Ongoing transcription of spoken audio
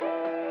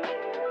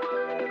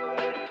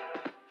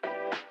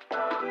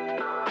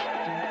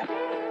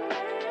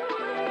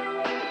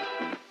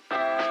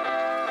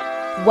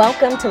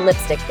Welcome to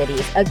Lipstick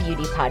Biddies, a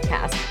beauty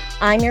podcast.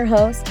 I'm your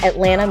host,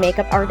 Atlanta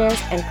makeup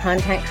artist and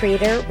content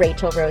creator,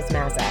 Rachel Rose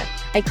Mazza.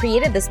 I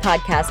created this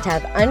podcast to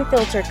have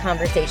unfiltered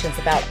conversations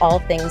about all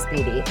things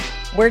beauty.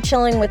 We're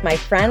chilling with my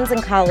friends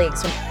and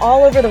colleagues from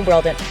all over the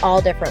world in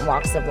all different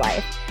walks of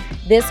life.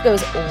 This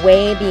goes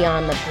way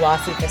beyond the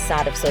glossy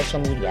facade of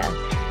social media.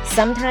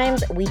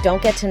 Sometimes we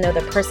don't get to know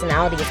the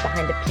personalities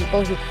behind the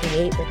people who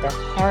create with their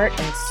heart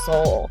and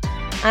soul.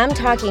 I'm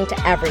talking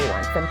to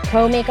everyone from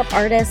pro makeup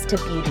artists to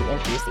beauty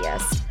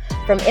enthusiasts,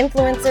 from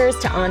influencers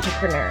to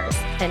entrepreneurs,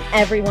 and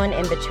everyone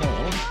in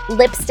between.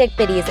 Lipstick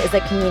Biddies is a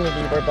community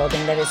we're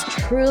building that is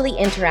truly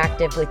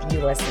interactive with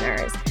you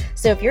listeners.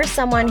 So if you're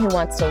someone who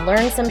wants to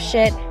learn some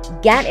shit,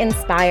 get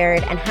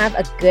inspired, and have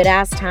a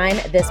good-ass time,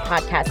 this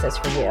podcast is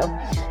for you.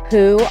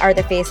 Who are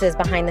the faces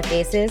behind the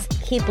faces?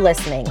 Keep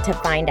listening to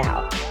find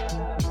out.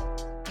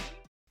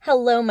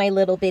 Hello, my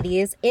little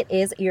biddies. It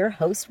is your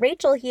host,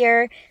 Rachel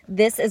here.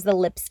 This is the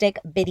Lipstick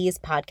Biddies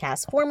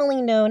podcast,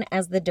 formerly known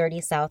as the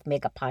Dirty South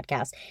Makeup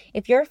Podcast.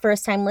 If you're a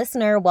first-time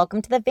listener,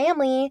 welcome to the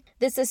family.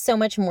 This is so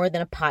much more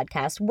than a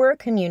podcast. We're a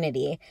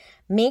community.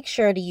 Make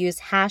sure to use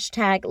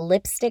hashtag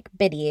Lipstick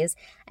Biddies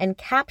and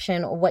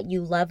caption what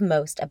you love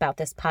most about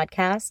this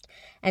podcast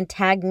and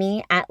tag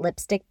me at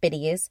Lipstick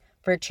Biddies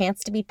for a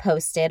chance to be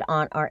posted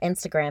on our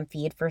Instagram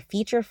feed for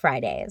Feature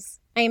Fridays.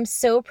 I am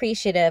so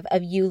appreciative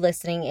of you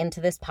listening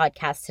into this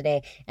podcast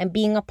today and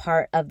being a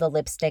part of the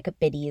Lipstick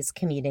Biddies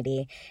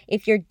community.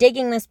 If you're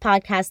digging this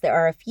podcast, there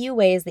are a few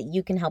ways that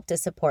you can help to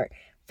support.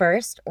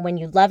 First, when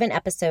you love an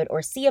episode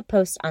or see a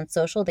post on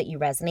social that you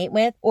resonate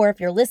with, or if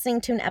you're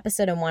listening to an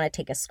episode and want to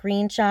take a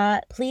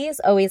screenshot, please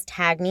always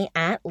tag me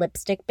at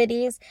Lipstick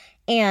Biddies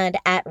and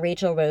at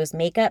Rachel Rose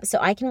Makeup so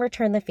I can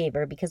return the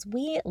favor because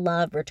we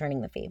love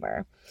returning the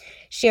favor.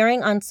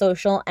 Sharing on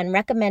social and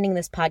recommending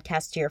this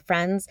podcast to your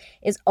friends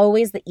is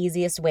always the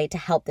easiest way to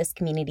help this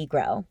community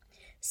grow.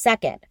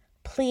 Second,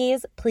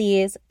 please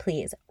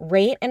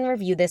rate and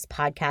review this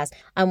podcast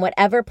on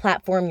whatever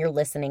platform you're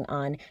listening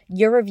on.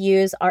 Your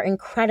reviews are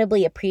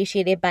incredibly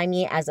appreciated by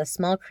me as a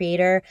small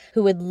creator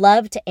who would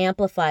love to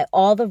amplify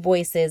all the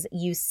voices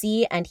you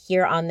see and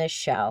hear on this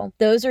show.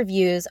 Those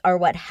reviews are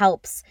what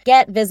helps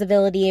get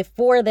visibility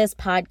for this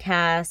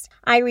podcast.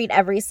 I read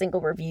every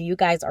single review. You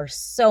guys are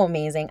so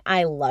amazing.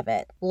 I love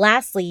it.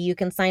 Lastly, you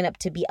can sign up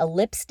to be a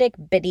Lipstick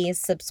Biddies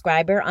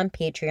subscriber on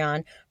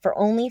Patreon for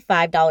only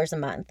 $5 a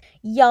month.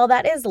 Y'all,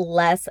 that is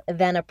less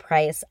than a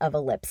price of a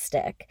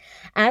lipstick.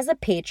 As a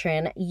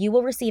patron, you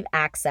will receive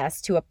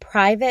access to a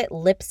private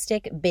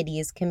Lipstick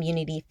Biddies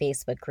community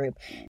Facebook group.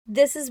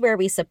 This is where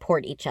we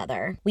support each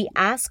other. We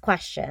ask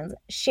questions,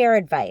 share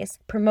advice,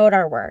 promote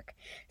our work,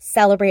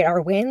 celebrate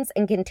our wins,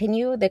 and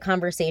continue the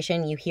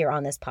conversation you hear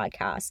on this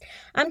podcast.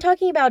 I'm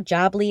talking about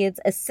job leads,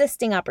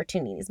 assisting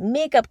opportunities,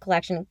 makeup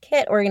collection,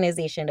 kit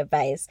organization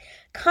advice,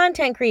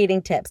 content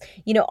creating tips,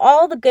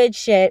 all the good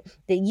shit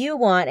that you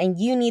want and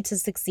you need to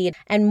succeed,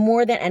 and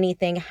more than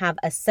anything, have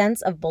a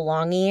sense of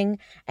belonging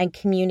and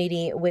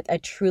community with a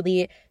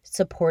truly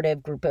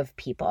supportive group of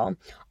people.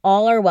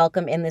 All are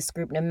welcome in this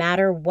group, no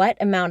matter what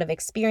amount of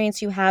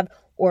experience you have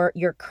or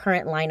your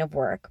current line of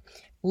work.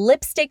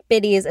 Lipstick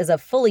Biddies is a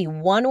fully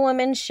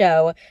one-woman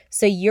show,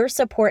 so your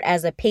support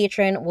as a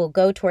patron will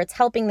go towards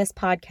helping this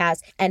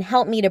podcast and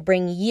help me to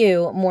bring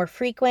you more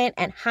frequent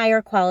and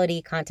higher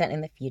quality content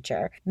in the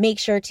future. Make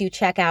sure to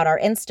check out our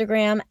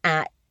Instagram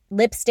at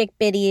Lipstick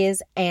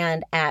Biddies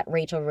and at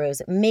Rachel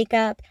Rose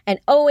Makeup, and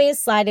always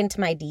slide into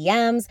my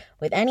DMs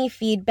with any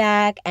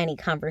feedback, any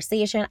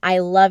conversation. I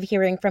love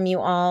hearing from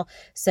you all,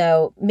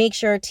 so make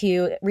sure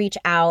to reach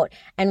out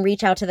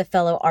to the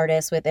fellow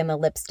artists within the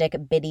Lipstick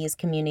Biddies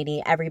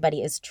community.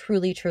 Everybody is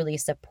truly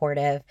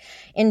supportive.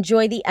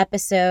 Enjoy the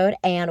episode,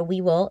 and we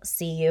will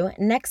see you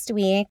next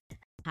week.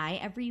 Hi,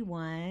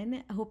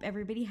 everyone. I hope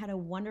everybody had a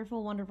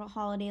wonderful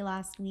holiday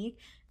last week,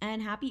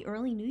 and happy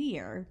early new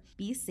year.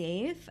 Be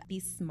safe, be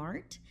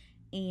smart,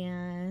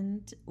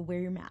 and wear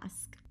your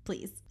mask,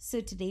 please. So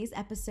today's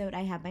episode,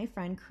 I have my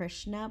friend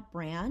Krishna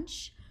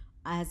Branch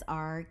as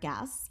our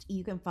guest.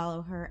 You can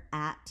follow her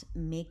at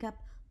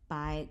Makeup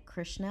by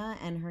Krishna,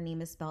 and her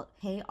name is spelled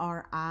Krishna.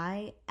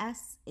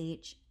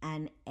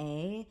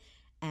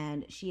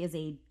 And she is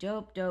a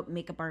dope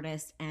makeup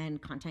artist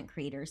and content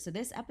creator. So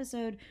this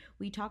episode,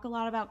 we talk a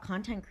lot about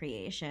content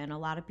creation. A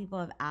lot of people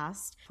have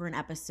asked for an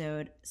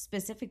episode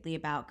specifically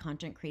about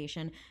content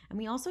creation. And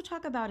we also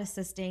talk about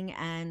assisting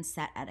and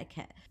set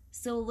etiquette.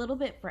 So a little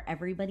bit for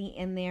everybody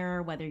in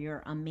there, whether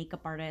you're a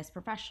makeup artist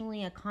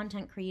professionally, a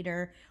content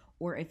creator,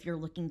 or if you're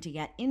looking to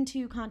get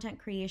into content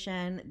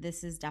creation,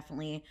 this is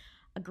definitely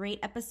a great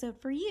episode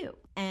for you.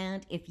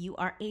 And if you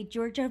are a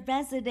Georgia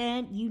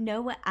resident, you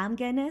know what I'm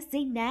gonna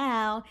say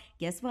now.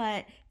 Guess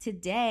what?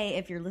 Today,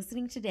 if you're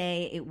listening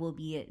today, it will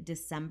be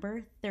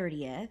December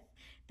 30th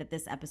that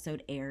this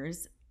episode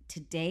airs.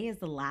 Today is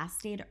the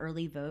last day to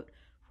early vote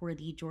for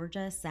the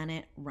Georgia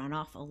Senate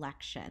runoff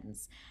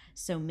elections.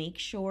 So make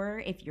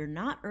sure, if you're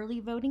not early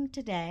voting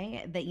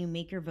today, that you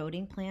make your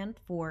voting plan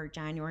for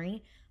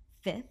January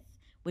 5th,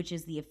 which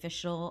is the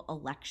official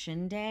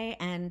election day.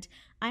 And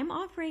I'm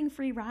offering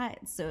free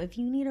rides. So if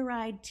you need a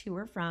ride to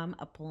or from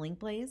a polling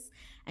place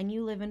and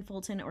you live in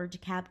Fulton or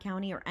DeKalb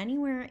County or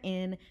anywhere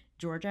in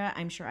Georgia,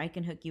 I'm sure I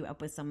can hook you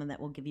up with someone that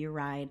will give you a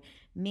ride.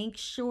 Make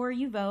sure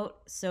you vote.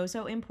 So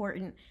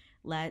important.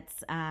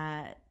 Let's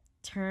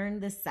turn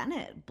the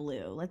Senate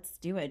blue. Let's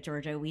do it,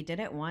 Georgia. We did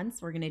it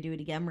once. We're going to do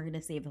it again. We're going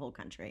to save the whole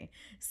country.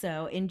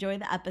 So enjoy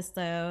the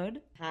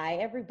episode. Hi,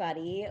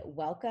 everybody.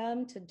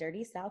 Welcome to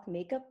Dirty South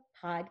Makeup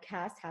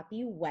Podcast.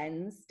 Happy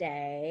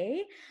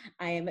Wednesday.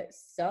 I am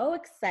so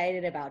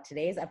excited about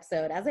today's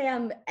episode, as I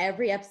am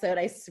every episode.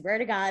 I swear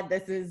to God,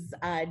 this is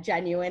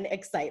genuine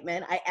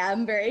excitement. I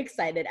am very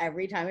excited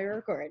every time I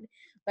record,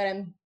 but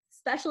I'm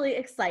especially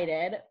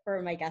excited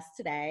for my guest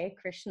today,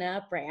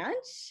 Krishna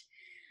Branch.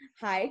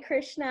 Hi,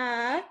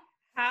 Krishna.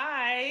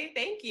 Hi,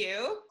 thank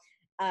you.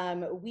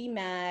 We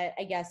met,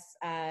 I guess,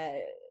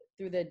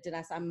 through the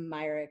Danessa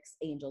Myrick's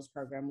Angels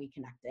program. We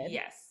connected.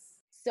 Yes.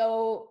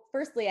 So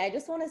firstly, I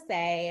just want to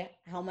say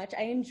how much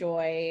I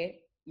enjoy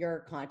your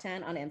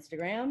content on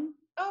Instagram.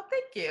 Oh,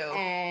 thank you.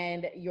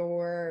 And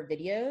your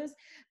videos.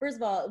 First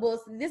of all,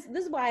 well, this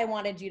is why I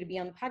wanted you to be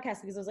on the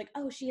podcast, because I was like,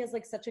 oh, she has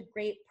like such a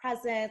great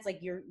presence. Like,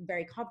 you're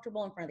very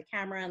comfortable in front of the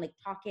camera and like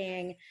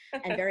talking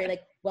and very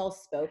like well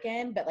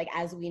spoken. But like,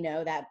 as we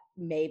know, that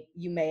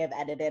you may have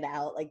edited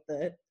out like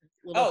the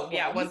little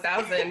yeah,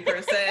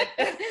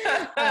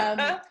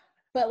 1000%.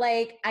 But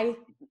like,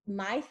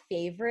 my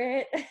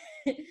favorite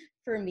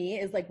for me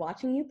is like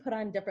watching you put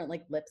on different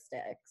like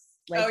lipsticks.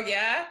 Like, oh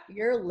yeah,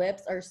 your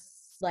lips are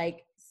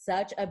like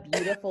such a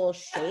beautiful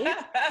shape.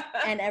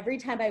 And every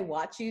time I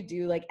watch you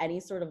do like any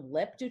sort of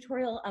lip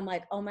tutorial, I'm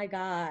like, oh my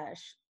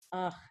gosh.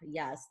 Oh,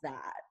 yes,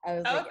 that. I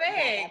was like,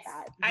 thanks.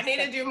 I need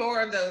to do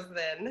more of those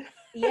then.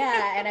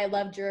 Yeah. And I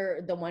loved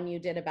the one you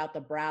did about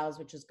the brows,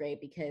 which is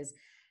great, because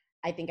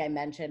I think I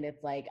mentioned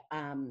it's like,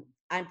 I'm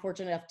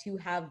fortunate enough to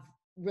have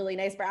really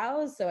nice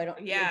brows. So I don't,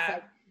 it's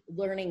like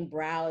learning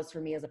brows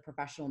for me as a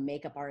professional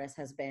makeup artist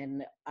has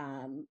been,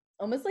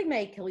 almost like my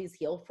Achilles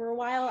heel for a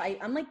while.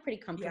 I'm like pretty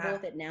comfortable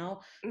with it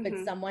now, but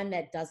someone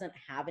that doesn't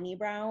have any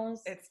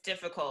brows. It's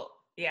difficult.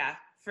 Yeah,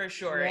 for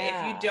sure.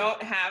 Yeah. If you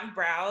don't have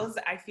brows,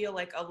 I feel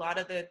like a lot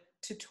of the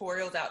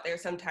tutorials out there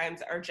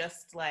sometimes are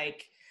just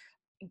like,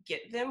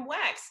 get them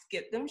waxed,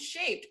 get them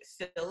shaped,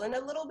 fill in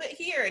a little bit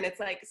here. And it's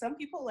like, some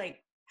people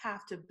like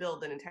have to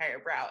build an entire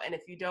brow. And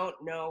if you don't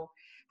know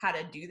how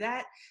to do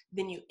that,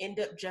 then you end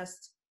up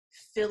just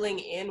filling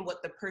in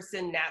what the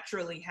person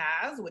naturally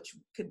has, which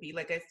could be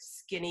like a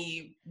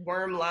skinny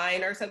worm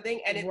line or something,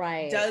 and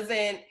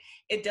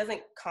it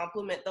doesn't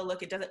complement the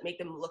look. It doesn't make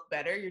them look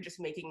better. You're just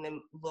making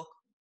them look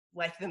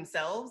like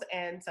themselves,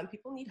 and some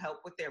people need help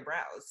with their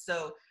brows.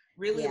 So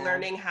really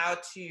learning how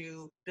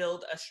to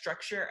build a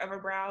structure of a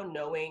brow,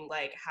 knowing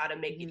like how to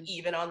make it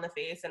even on the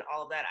face and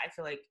all of that, I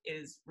feel like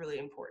is really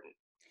important.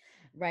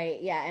 Right.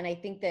 Yeah. And I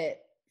think that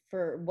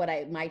for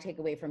my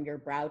takeaway from your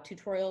brow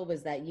tutorial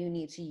was that you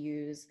need to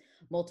use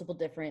multiple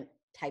different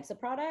types of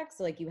products.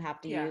 So like, you have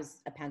to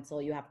use a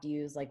pencil, you have to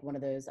use like one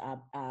of those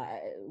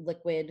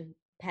liquid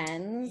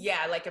pens.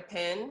 Yeah, like a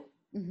pen.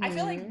 I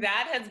feel like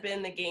that has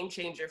been the game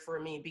changer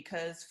for me,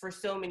 because for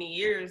so many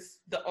years,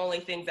 the only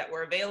things that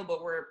were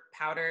available were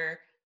powder,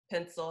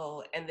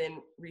 pencil, and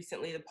then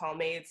recently the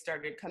pomade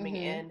started coming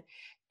in.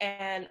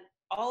 And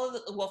all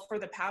of for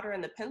the powder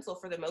and the pencil,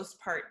 for the most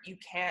part, you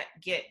can't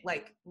get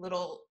like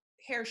little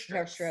hair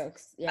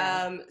strokes.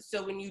 Yeah.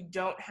 So when you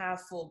don't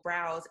have full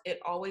brows, it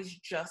always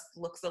just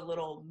looks a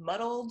little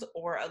muddled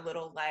or a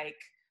little like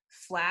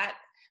flat.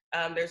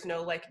 There's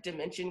no like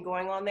dimension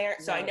going on there.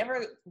 So I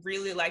never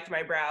really liked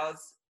my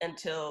brows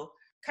until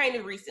kind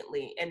of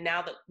recently. And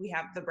now that we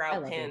have the brow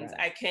pins,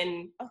 I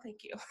can,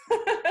 thank you.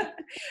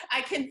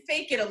 I can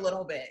fake it a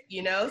little bit,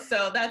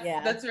 so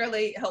that's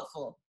really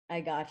helpful.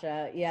 I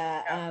gotcha.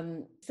 Yeah.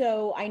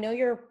 So I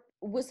know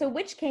so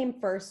which came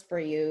first for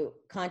you,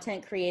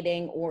 content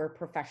creating or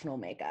professional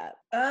makeup?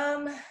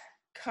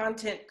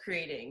 Content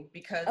creating,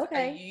 because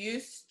I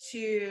used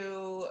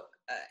to,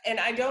 and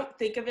I don't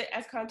think of it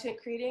as content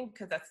creating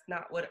because that's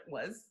not what it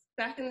was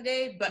back in the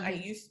day, but I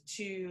used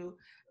to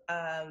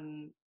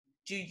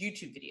do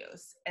YouTube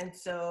videos. And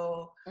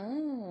so,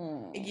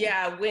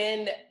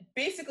 when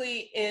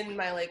basically in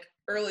my like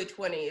early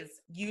 20s,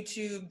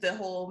 YouTube, the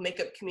whole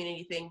makeup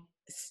community thing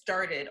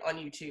started on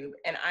YouTube,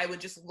 and I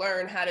would just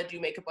learn how to do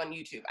makeup on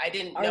YouTube. I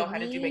didn't know how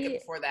to do makeup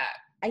before that.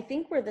 I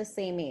think we're the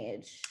same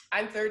age.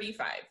 I'm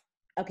 35.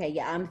 Okay,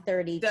 yeah, I'm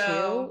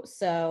 32.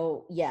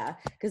 So yeah,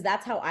 because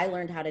that's how I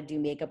learned how to do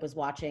makeup, was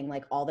watching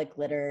like all the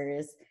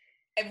glitters.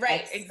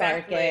 Right,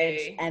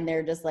 exactly. And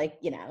they're just like,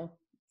 so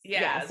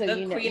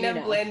the queen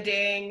of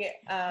blending.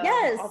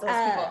 Yes, all those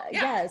people.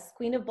 Yes,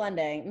 queen of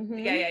blending.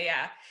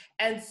 Yeah.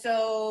 And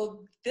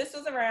so this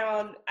was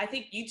around, I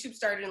think YouTube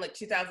started in like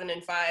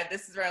 2005.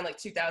 This is around like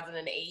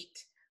 2008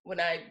 when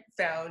I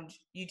found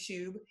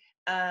YouTube.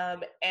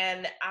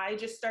 And I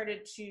just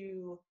started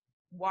to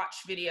watch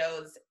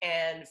videos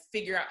and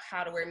figure out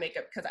how to wear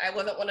makeup, because I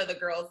wasn't one of the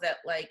girls that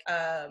like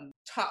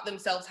taught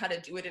themselves how to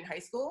do it in high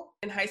school.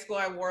 In high school,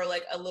 I wore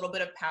like a little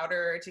bit of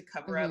powder to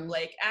cover up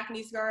like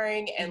acne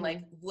scarring and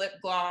like lip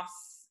gloss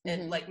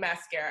and like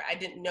mascara. I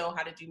didn't know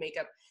how to do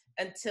makeup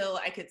until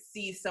I could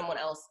see someone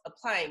else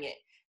applying it.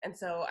 And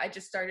so I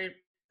just started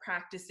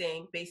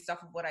practicing based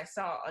off of what I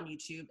saw on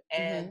YouTube.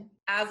 And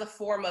as a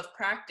form of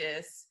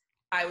practice,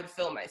 I would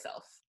film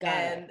myself.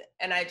 And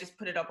I just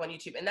put it up on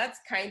YouTube. And that's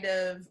kind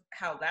of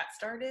how that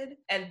started.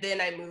 And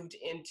then I moved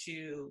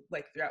into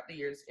like throughout the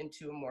years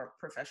into a more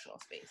professional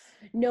space.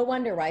 No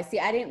wonder why. See,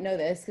 I didn't know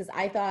this because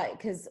I thought,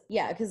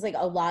 because like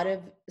a lot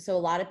of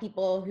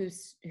people who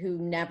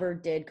never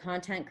did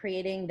content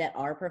creating that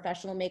are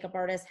professional makeup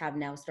artists have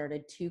now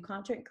started to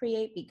content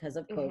create because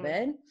of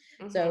COVID.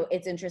 So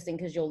it's interesting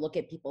because you'll look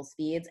at people's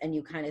feeds and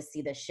you kind of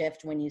see the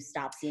shift when you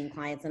stop seeing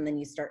clients and then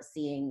you start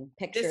seeing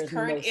pictures. This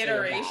current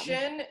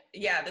iteration,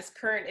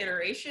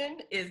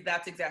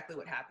 that's exactly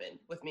what happened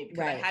with me,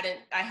 because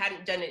I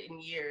hadn't done it in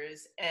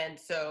years. And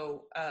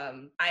so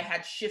I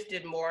had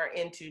shifted more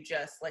into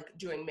just like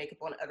doing makeup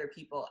on other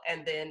people.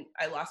 And then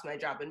I lost my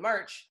job in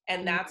March.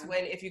 And that's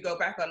when, if you go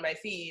back on my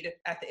feed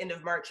at the end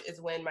of March,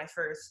 is when my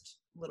first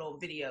little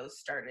videos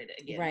started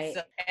again. Right.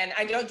 So, and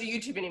I don't do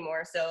YouTube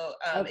anymore. So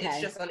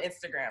it's just on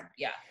Instagram.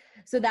 Yeah.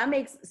 So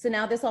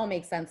now this all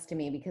makes sense to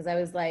me, because I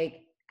was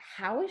like,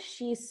 how is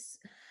she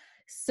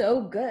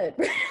so good?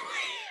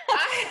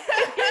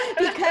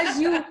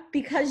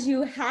 because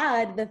you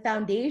had the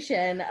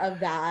foundation of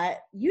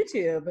that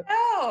YouTube.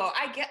 Oh,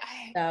 I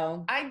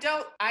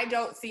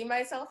don't see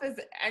myself as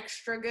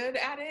extra good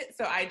at it,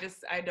 so I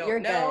don't You're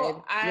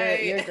know.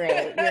 Good. You're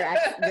great.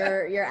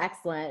 You're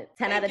excellent.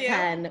 10 out of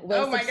 10.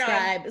 Will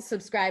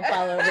subscribe,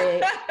 follow,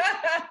 rate.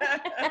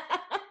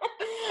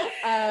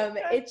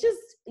 It's just,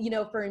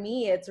 for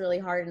me, it's really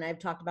hard. And I've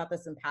talked about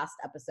this in past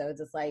episodes.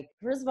 It's like,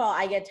 first of all,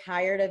 I get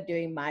tired of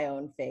doing my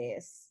own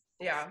face.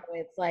 Yeah. So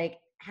it's like,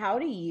 how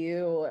do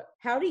you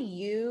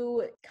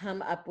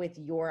come up with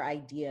your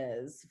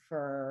ideas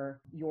for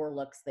your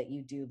looks that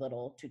you do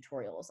little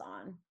tutorials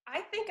on?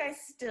 I think I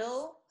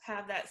still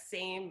have that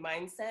same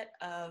mindset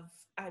of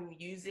I'm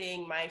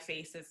using my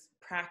face as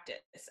practice.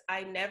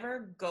 I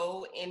never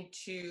go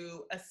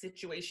into a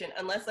situation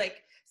unless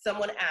like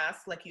someone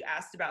asks, like you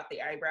asked about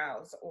the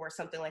eyebrows or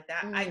something like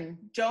that. I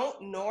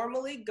don't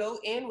normally go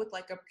in with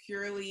like a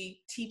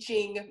purely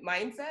teaching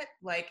mindset.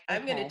 Like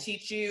I'm going to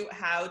teach you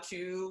how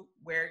to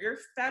wear your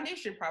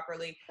foundation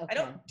properly. I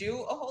don't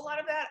do a whole lot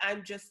of that.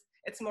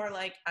 It's more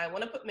like, I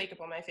want to put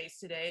makeup on my face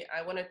today.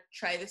 I want to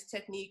try this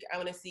technique. I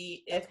want to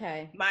see if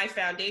my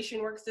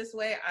foundation works this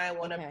way. I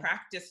want to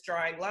practice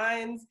drawing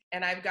lines,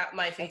 and I've got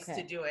my face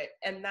to do it.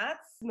 And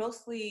that's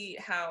mostly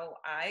how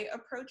I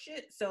approach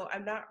it. So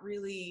I'm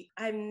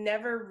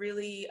never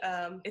really,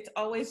 it's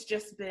always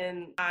just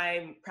been,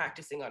 I'm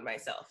practicing on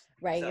myself.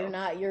 Right.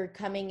 So. You're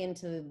coming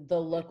into the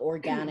look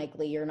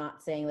organically. You're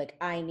not saying like,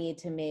 I need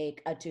to make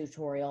a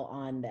tutorial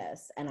on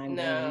this and I'm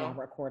going to now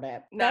record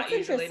it. That's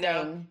usually,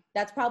 interesting.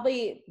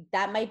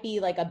 That might be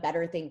like a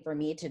better thing for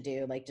me to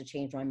do, like to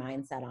change my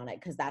mindset on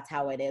it. Cause that's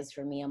how it is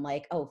for me. I'm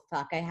like, oh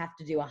fuck, I have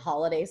to do a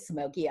holiday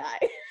smoky eye.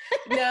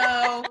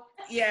 No.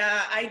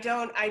 Yeah. I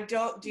don't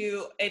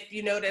do, if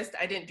you noticed,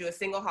 I didn't do a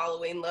single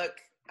Halloween look.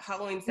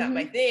 Halloween's not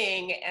my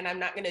thing, and I'm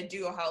not going to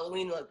do a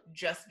Halloween look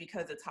just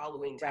because it's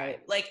Halloween time. Right.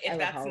 Like if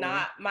that's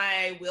not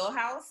my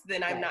wheelhouse,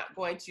 then I'm not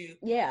going to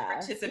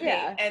participate.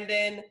 Yeah. And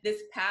then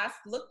this past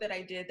look that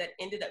I did that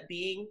ended up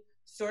being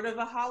sort of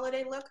a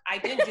holiday look, I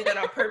didn't do that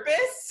on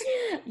purpose.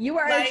 You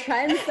are a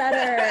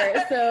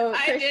trendsetter. So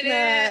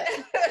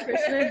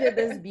Krishna did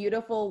this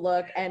beautiful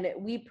look, and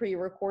we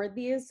pre-record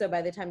these. So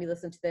by the time you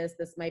listen to this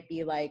might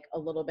be like a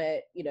little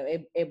bit,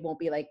 it won't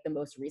be like the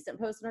most recent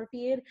post in our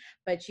feed,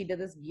 but she did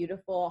this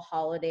beautiful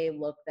holiday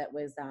look that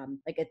was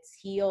like a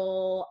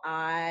teal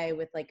eye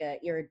with like a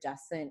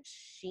iridescent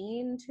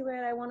sheen to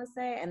it, I want to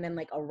say, and then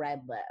like a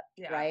red lip,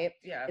 right?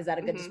 Yeah. Is that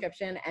a good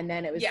description? And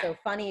then it was so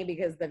funny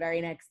because the very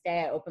next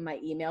day I opened my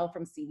email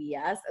from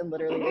CVS and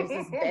literally there's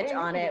this bitch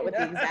on it with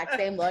the exact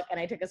same look, and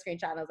I took a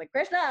screenshot and I was like,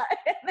 Krishna.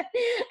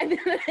 and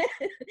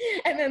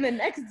then the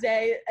next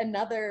day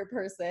another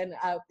person,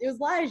 it was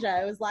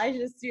Elijah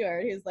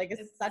Stewart, who's like,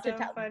 it's such so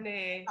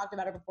funny. Talked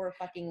about it before,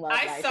 fucking love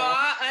I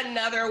saw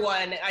another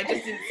one, I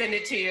just didn't send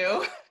it to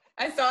you.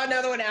 I saw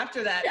another one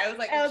after that. I was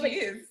like,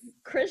 geez.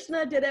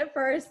 Krishna did it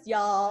first,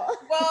 y'all.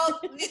 Well,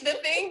 the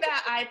thing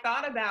that I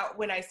thought about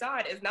when I saw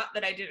it is not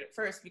that I did it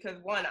first, because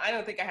one, I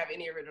don't think I have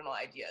any original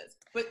ideas.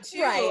 But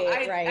two,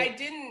 I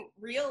didn't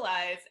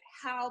realize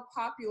how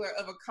popular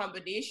of a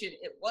combination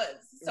it was.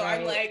 So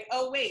I'm like,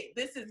 oh wait,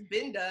 this has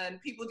been done.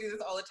 People do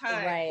this all the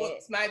time. Right.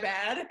 Whoops, my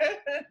bad.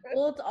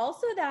 Well, it's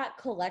also that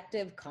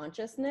collective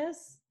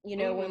consciousness.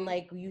 When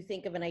like you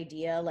think of an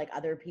idea, like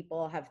other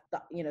people have,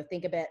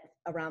 think of it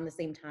around the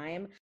same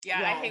time. Yeah,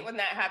 I hate when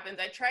that happens.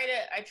 I try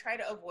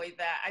to avoid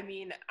that. I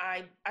mean,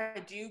 I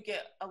do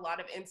get a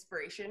lot of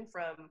inspiration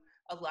from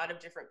a lot of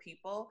different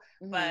people,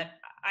 but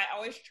I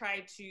always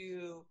try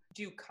to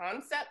do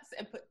concepts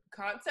and put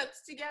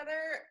concepts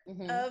together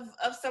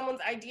of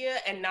someone's idea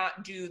and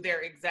not do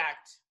their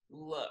exact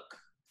look.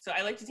 So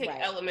I like to take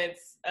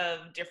elements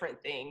of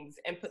different things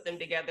and put them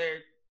together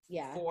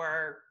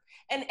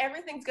and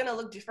everything's gonna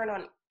look different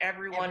on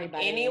everybody.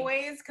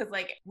 Anyways, because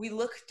like we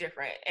look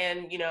different,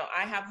 and you know,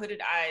 I have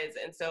hooded eyes,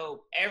 and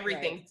so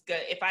everything's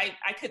good. If I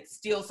could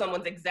steal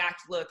someone's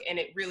exact look and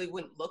it really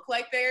wouldn't look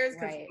like theirs,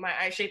 because my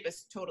eye shape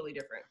is totally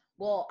different.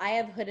 Well, I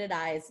have hooded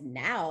eyes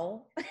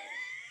now.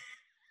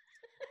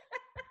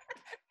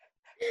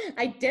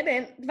 I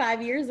didn't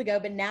 5 years ago,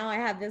 but now I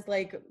have this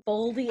like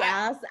foldy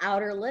ass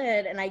outer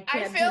lid, and I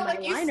can't do my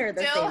liner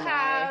the same way.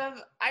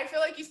 I feel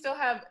like you still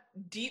have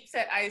deep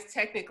set eyes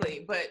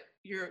technically, but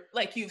you're,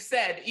 like you've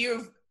said,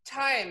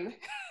 time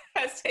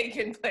has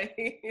taken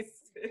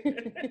place.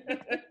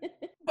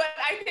 But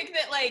I think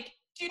that, like,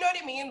 do you know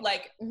what I mean?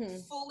 Like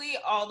fully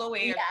all the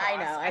way across.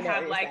 I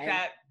have like saying.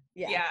 That.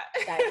 Yeah.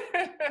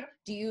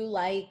 Do you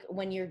like,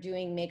 when you're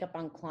doing makeup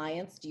on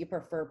clients, do you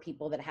prefer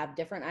people that have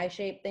different eye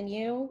shape than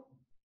you?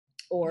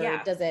 Or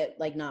does it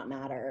like not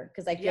matter?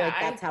 Because I feel like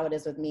that's how it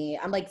is with me.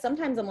 I'm like,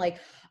 sometimes I'm like,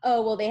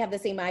 oh, well, they have the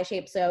same eye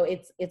shape, so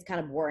it's kind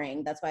of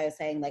boring. That's why I was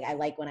saying, like, I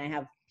like when I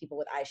have people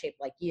with eye shape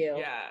like you.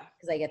 Yeah.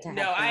 Because I get to have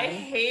fun. I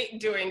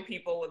hate doing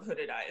people with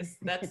hooded eyes.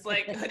 That's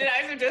like, hooded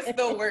eyes are just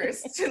the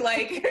worst.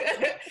 Like,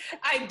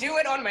 I do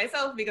it on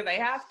myself because I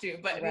have to,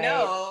 but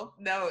no,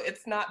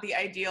 it's not the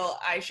ideal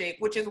eye shape,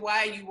 which is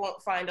why you won't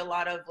find a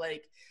lot of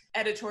like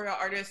editorial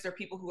artists or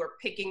people who are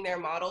picking their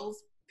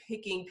models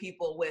picking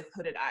people with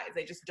hooded eyes.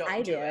 They just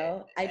don't do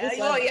it. I just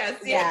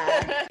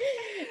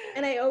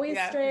and I always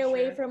stray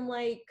away from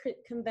like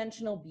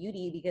conventional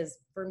beauty, because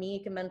for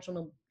me,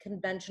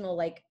 conventional,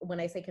 like when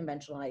I say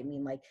conventional, I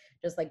mean like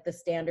just like the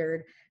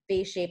standard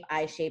face shape,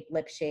 eye shape,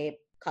 lip shape,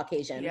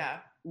 Caucasian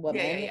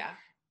woman.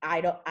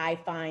 I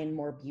find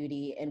more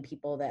beauty in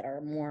people that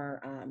are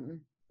more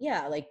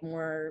like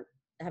more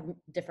have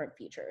different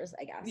features,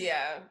 I guess.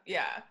 Yeah,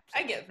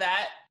 I get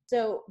that.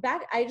 So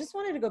I just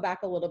wanted to go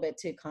back a little bit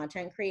to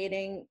content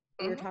creating.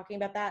 We were talking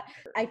about that.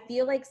 I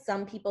feel like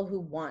some people who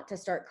want to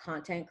start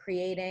content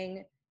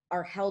creating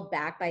are held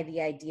back by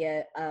the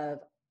idea of,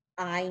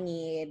 I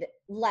need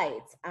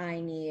lights,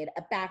 I need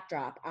a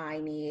backdrop, I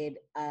need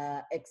a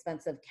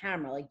expensive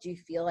camera. Like, do you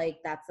feel like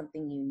that's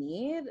something you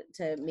need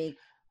to make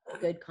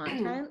good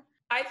content?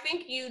 I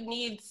think you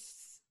need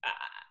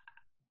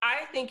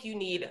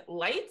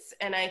lights,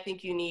 and I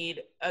think you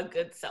need a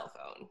good cell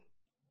phone.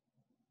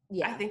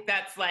 Yeah. I think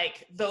that's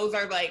like, those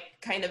are like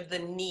kind of the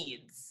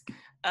needs.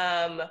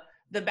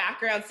 The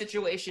background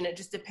situation, it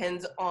just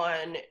depends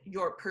on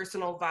your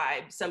personal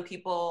vibe. Some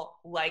people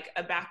like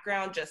a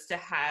background just to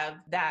have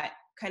that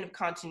kind of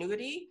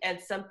continuity, and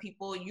some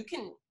people, you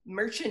can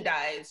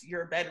merchandise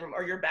your bedroom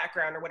or your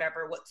background or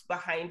whatever, what's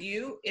behind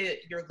you,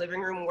 your living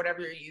room, whatever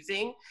you're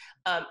using,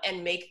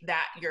 and make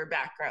that your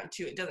background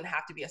too. It doesn't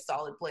have to be a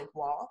solid blank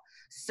wall.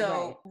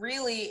 So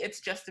really,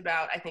 it's just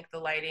about, I think, the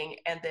lighting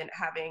and then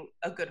having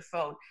a good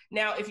phone.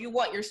 Now, if you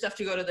want your stuff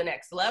to go to the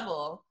next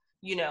level,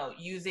 you know,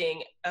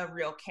 using a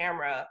real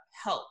camera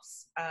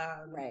helps.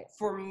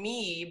 For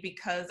me,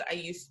 because I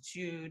used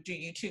to do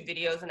YouTube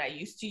videos and I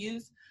used to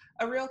use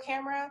a real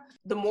camera,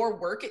 the more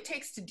work it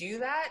takes to do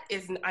that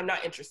I'm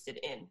not interested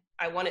in.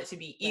 I want it to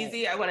be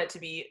easy. I want it to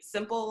be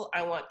simple.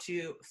 I want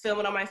to film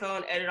it on my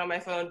phone, edit on my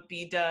phone,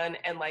 be done,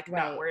 and like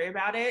not worry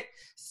about it.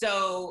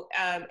 So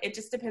it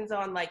just depends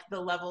on like the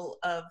level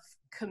of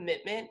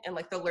commitment and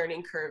like the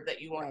learning curve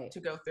that you want to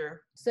go through.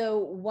 So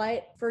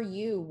what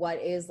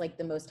is like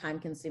the most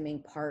time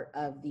consuming part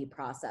of the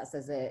process?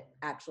 Is it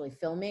actually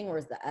filming, or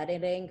is the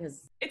editing?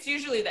 Because it's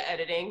usually the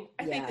editing.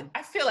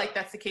 I feel like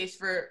that's the case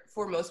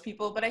for most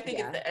people, but I think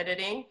it's the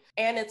editing,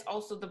 and it's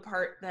also the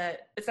part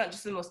that it's not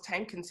just the most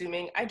time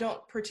consuming. I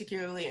don't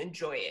particularly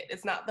enjoy it.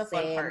 It's not the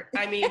fun part.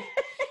 I mean,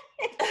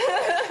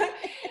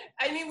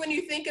 when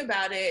you think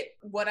about it,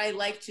 what I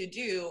like to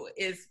do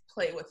is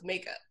play with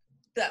makeup.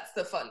 That's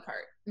the fun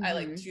part. I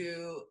like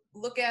to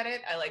look at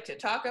it. I like to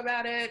talk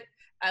about it.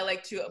 I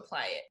like to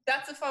apply it.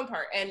 That's the fun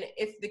part. And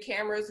if the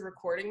camera is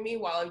recording me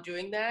while I'm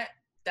doing that,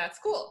 that's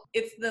cool.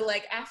 It's the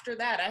like, after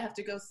that, I have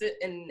to go sit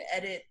and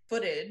edit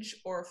footage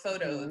or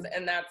photos.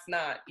 And that's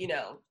not, you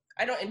know,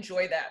 I don't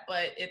enjoy that,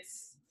 but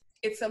it's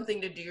something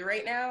to do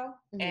right now.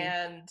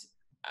 And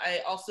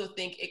I also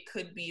think it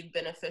could be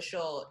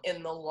beneficial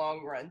in the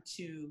long run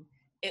to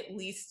at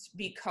least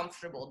be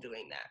comfortable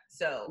doing that.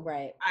 So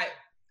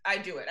I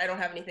do it. I don't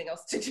have anything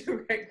else to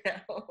do right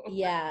now.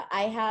 Yeah,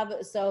 I have.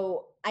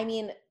 So, I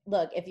mean,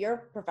 look, if you're a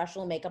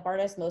professional makeup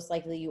artist, most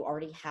likely you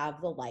already have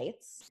the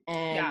lights,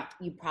 and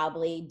you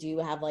probably do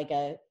have like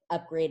a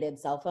upgraded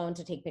cell phone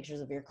to take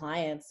pictures of your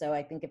clients. So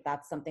I think if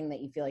that's something that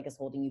you feel like is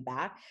holding you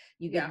back,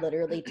 you could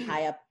literally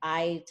tie up.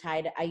 I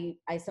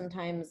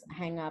sometimes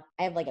hang up.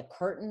 I have like a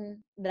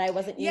curtain that I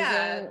wasn't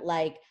using,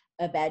 like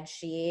a bed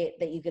sheet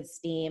that you could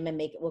steam and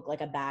make it look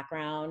like a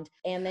background,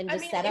 and then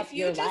just set up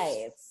your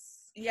lights.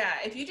 yeah,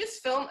 if you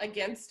just film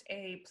against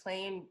a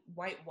plain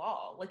white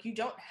wall, like you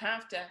don't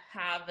have to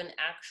have an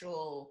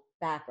actual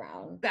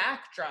backdrop.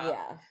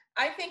 Yeah.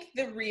 I think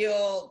the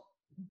real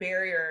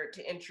barrier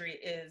to entry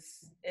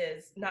is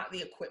not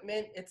the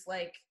equipment. It's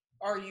like,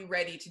 are you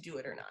ready to do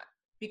it or not?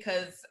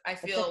 Because I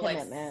feel like,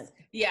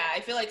 yeah,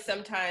 I feel like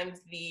sometimes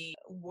the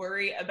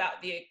worry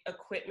about the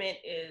equipment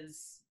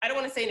is, I don't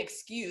want to say an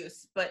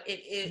excuse, but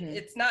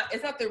it's not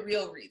the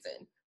real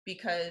reason,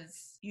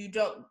 because you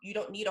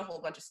don't need a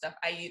whole bunch of stuff.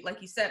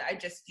 Like you said,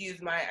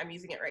 I'm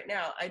using it right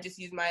now. I just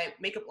use my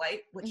makeup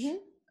light, which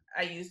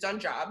I used on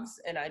jobs,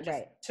 and I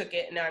just took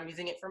it, and now I'm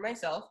using it for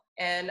myself.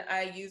 And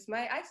I use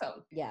my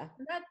iPhone. Yeah.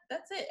 And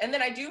that's it. And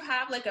then I do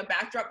have like a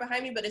backdrop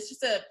behind me, but it's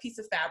just a piece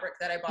of fabric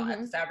that I bought at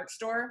the fabric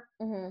store.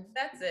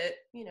 That's it.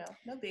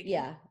 No biggie.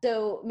 Yeah.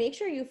 So make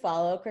sure you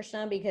follow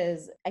Krishna,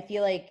 because I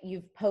feel like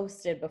you've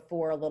posted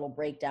before a little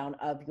breakdown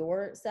of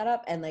your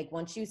setup. And like,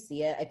 once you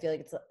see it, I feel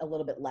like it's a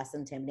little bit less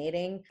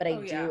intimidating. But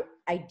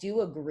I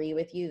do agree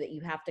with you that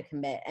you have to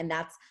commit. And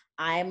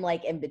I'm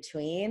like in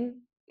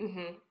between.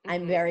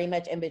 I'm very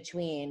much in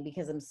between,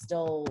 because I'm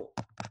still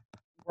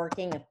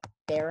working a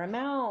fair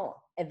amount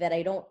that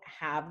I don't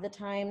have the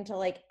time to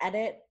like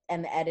edit,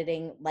 and the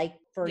editing, like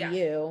for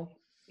you,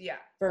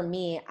 for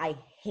me, I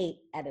hate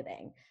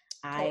editing.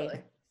 Totally.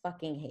 I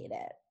fucking hate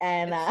it.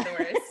 And it's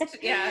the worst.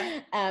 Yeah.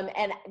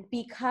 And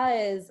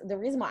because the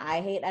reason why I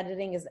hate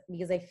editing is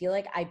because I feel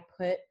like I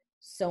put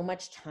so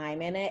much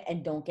time in it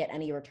and don't get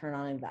any return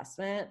on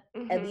investment,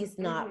 at least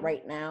not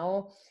right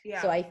now.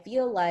 Yeah. So I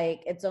feel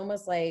like it's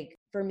almost like,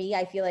 for me,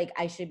 I feel like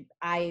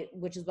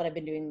which is what I've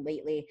been doing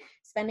lately,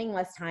 spending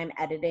less time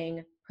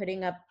editing,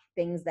 putting up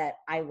things that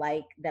I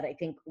like, that I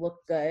think look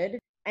good.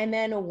 And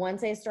then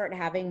once I start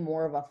having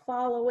more of a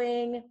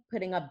following,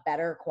 putting up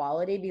better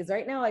quality, because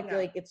right now I feel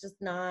like it's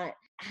just not,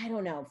 I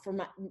don't know, for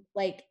my,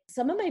 like,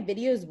 some of my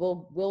videos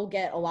will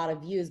get a lot of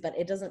views, but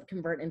it doesn't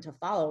convert into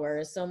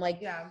followers. So I'm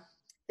like,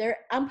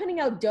 I'm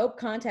putting out dope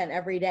content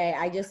every day.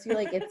 I just feel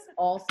like it's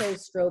also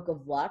stroke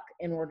of luck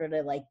in order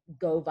to like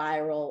go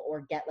viral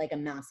or get like a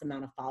mass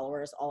amount of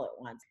followers all at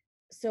once.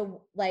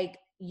 So like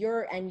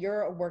you're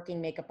a working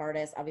makeup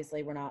artist.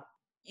 Obviously we're not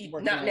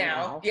working not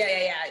now.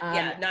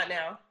 Yeah, not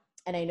now.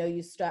 And I know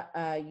you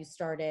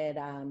started,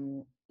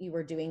 you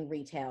were doing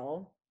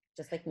retail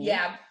just like me.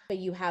 Yeah. But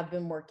you have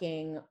been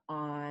working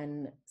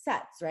on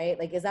sets, right?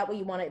 Like, is that what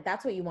you want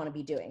that's what you want to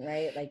be doing,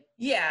 right? Like,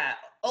 yeah,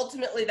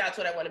 ultimately that's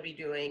what I want to be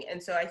doing.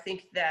 And so I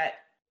think that,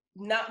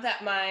 not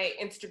that my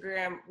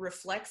Instagram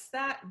reflects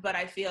that, but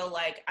I feel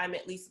like I'm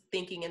at least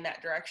thinking in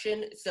that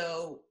direction.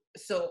 So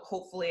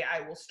hopefully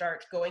I will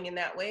start going in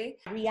that way.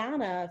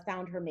 Rihanna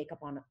found her makeup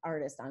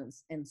artist on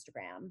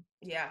Instagram.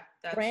 Yeah,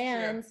 that's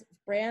true.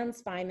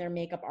 Brands find their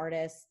makeup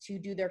artists to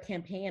do their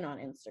campaign on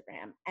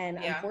Instagram. And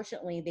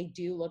unfortunately, they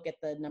do look at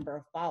the number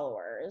of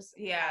followers.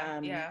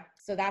 Yeah.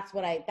 So that's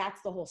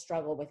the whole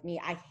struggle with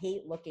me. I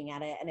hate looking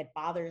at it, and it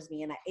bothers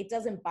me. And it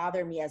doesn't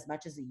bother me as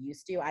much as it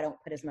used to. I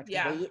don't put as much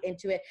weight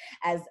into it,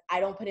 as I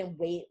don't put in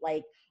weight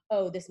like,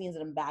 oh, this means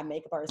that I'm a bad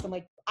makeup artist. I'm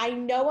like, I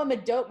know I'm a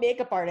dope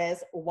makeup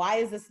artist. Why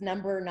is this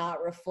number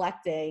not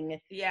reflecting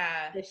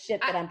the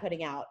shit that I'm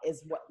putting out,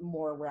 is what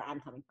more where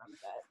I'm coming from with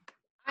it.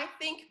 I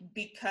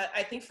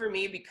think for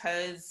me,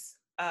 because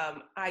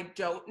I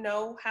don't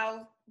know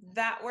how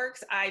that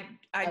works. I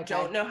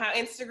don't know how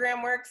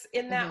Instagram works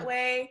in that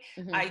way.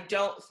 I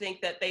don't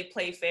think that they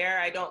play fair.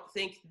 I just don't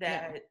think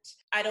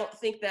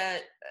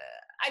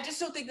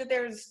that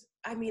there's,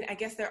 I mean, I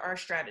guess there are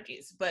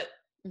strategies, but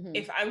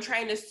if I'm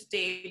trying to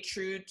stay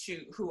true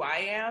to who I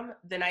am,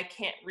 then I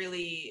can't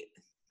really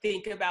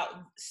think about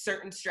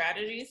certain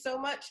strategies so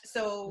much.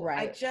 So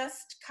I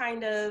just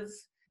kind of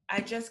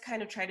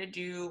try to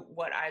do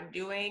what I'm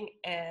doing,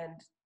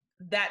 and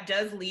that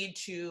does lead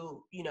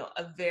to,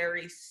 a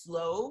very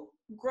slow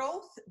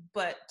growth,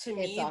 but to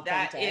me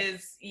that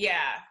is,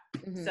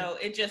 so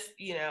it just,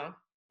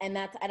 And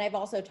I've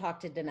also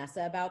talked to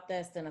Danessa about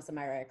this, Danessa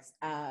Myricks.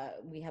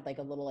 We had like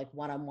a little like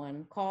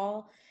one-on-one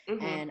call,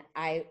 and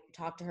I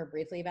talked to her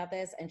briefly about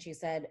this, and she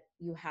said,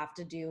 you have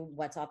to do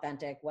what's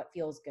authentic, what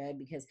feels good,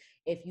 because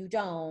if you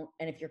don't,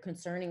 and if you're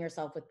concerning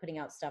yourself with putting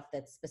out stuff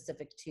that's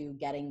specific to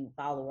getting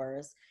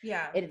followers,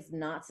 it is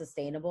not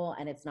sustainable,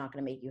 and it's not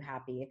going to make you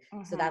happy.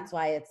 So that's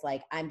why it's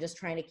like, I'm just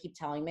trying to keep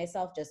telling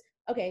myself, just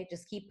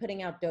keep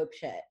putting out dope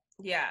shit.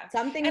 Yeah.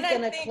 Something's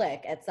going to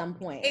click at some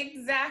point.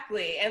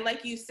 Exactly. And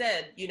like you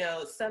said,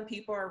 some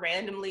people are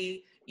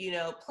randomly,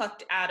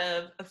 plucked out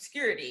of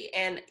obscurity.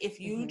 And if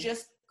you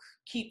just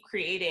keep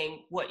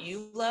creating what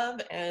you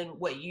love and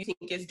what you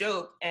think is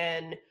dope,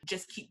 and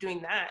just keep doing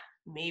that,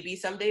 maybe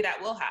someday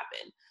that will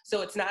happen.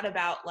 So it's not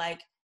about like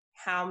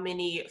how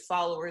many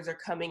followers are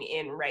coming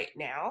in right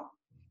now.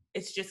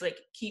 It's just like,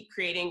 keep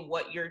creating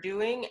what you're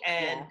doing,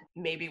 and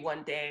maybe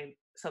one day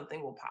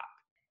something will pop.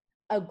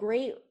 A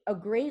great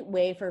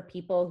way for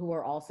people who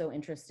are also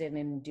interested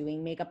in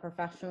doing makeup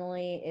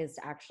professionally is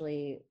to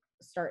actually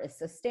start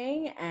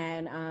assisting.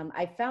 And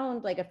I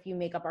found like a few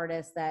makeup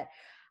artists that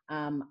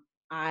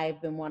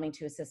I've been wanting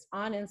to assist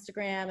on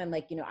Instagram, and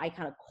like, I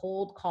kind of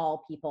cold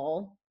call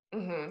people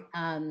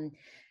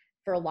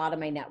for a lot of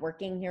my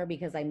networking here,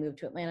 because I moved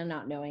to Atlanta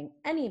not knowing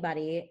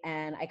anybody.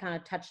 And I kind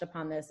of touched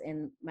upon this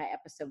in my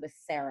episode with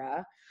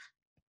Sarah.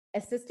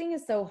 Assisting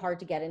is so hard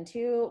to get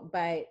into,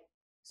 but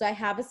so I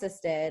have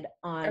assisted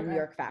on New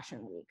York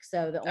Fashion Week.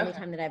 So the only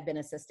time that I've been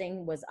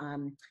assisting was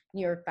New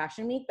York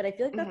Fashion Week, but I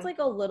feel like that's like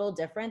a little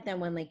different than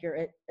when like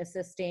you're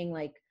assisting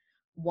like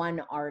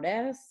one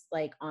artist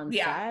like on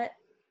set,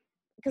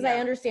 because I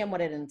understand what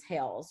it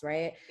entails,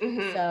 right?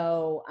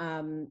 So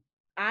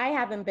I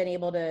haven't been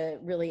able to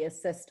really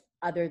assist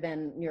other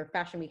than New York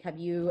Fashion Week. Have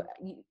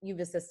you've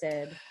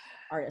assisted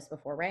artists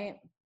before, right?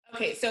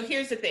 Okay, so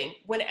here's the thing.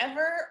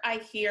 Whenever I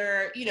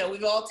hear, you know,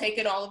 we've all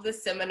taken all of the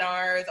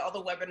seminars, all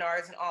the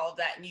webinars and all of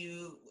that, and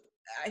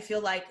I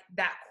feel like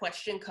that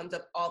question comes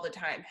up all the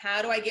time.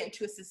 How do I get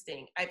into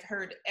assisting? I've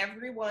heard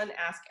everyone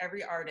ask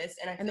every artist,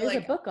 and I feel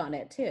there's a book on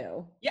it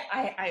too. Yeah,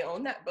 I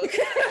own that book.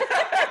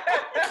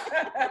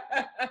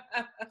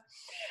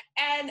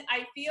 And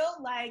I feel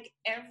like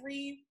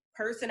every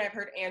person I've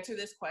heard answer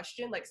this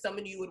question, like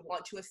someone you would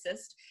want to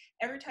assist,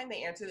 every time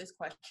they answer this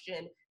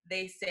question,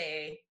 they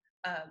say,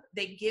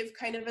 they give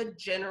kind of a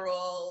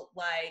general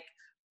like,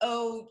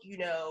 oh, you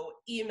know,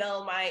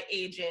 email my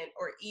agent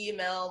or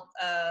email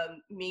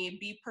me,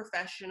 be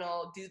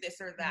professional, do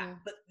this or that.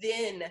 But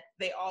then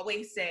they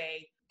always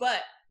say,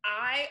 but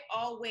I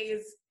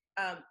always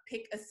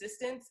pick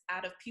assistants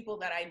out of people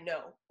that I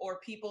know, or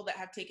people that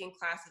have taken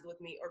classes with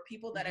me, or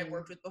people that I've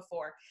worked with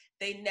before.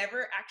 I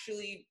never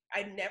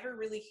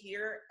really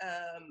hear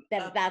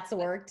that's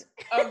worked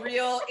a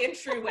real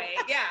entryway.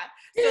 Yeah.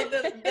 So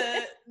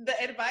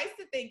the advice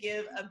that they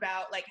give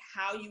about like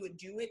how you would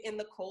do it in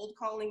the cold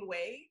calling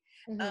way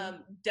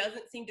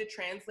doesn't seem to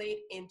translate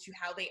into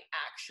how they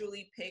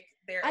actually pick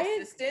their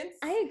assistants.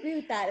 I agree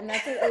with that. And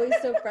that's always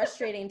so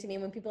frustrating to me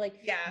when people are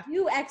like,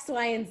 do X,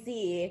 Y, and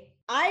Z.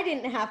 I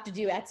didn't have to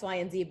do X, Y,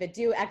 and Z, but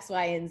do X,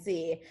 Y, and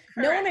Z.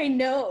 Correct.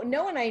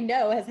 No one I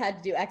know has had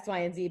to do X, Y,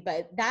 and Z,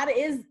 but that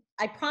is,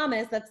 I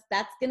promise that's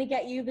going to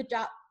get you the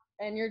job.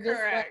 And you're just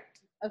correct.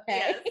 Like,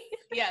 okay.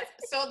 Yes.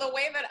 So the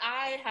way that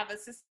I have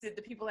assisted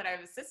the people that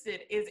I've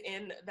assisted is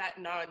in that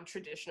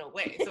non-traditional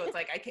way. So it's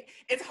like,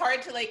 it's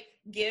hard to like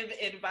give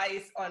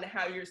advice on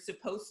how you're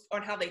supposed,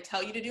 on how they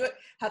tell you to do it,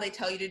 how they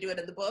tell you to do it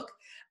in the book,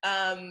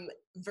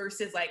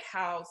 versus like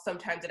how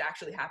sometimes it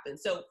actually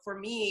happens. So for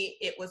me,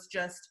 it was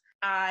just,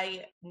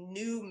 I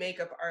knew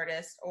makeup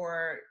artists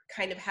or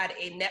kind of had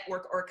a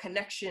network or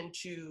connection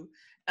to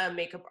a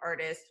makeup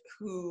artist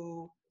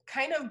who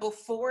kind of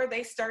before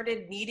they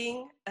started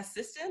needing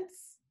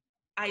assistance,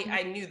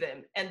 I knew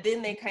them. And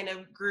then they kind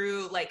of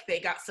grew, like they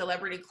got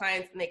celebrity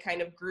clients and they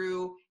kind of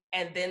grew,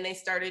 and then they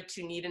started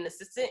to need an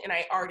assistant, and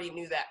I already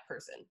knew that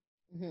person.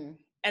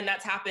 And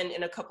that's happened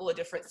in a couple of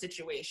different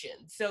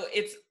situations. So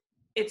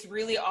it's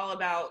really all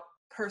about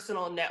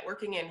personal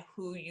networking and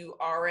who you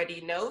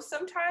already know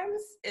sometimes.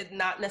 It's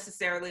not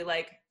necessarily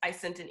like I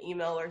sent an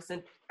email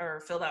or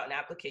filled out an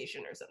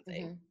application or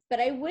something. But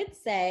I would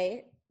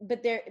say,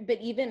 but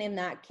even in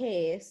that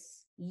case,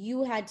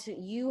 you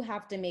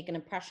have to make an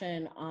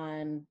impression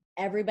on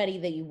everybody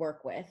that you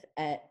work with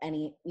at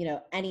any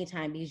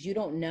time, because you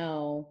don't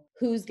know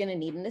who's going to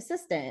need an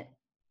assistant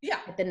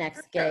at the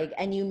next gig.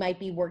 And you might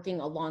be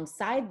working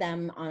alongside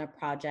them on a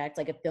project,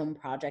 like a film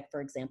project,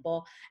 for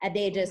example, and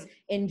they just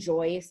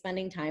enjoy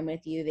spending time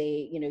with you.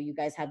 They, you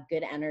guys have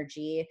good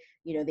energy.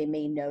 They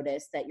may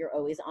notice that you're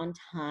always on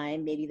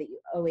time, maybe that you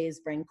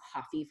always bring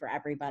coffee for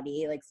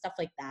everybody, like stuff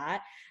like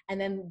that.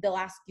 And then they'll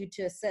ask you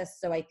to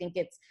assist. So I think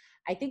it's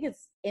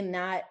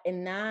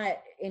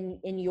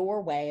in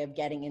your way of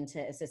getting into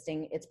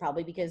assisting, it's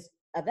probably because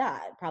of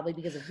that, probably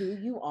because of who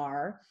you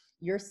are,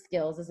 your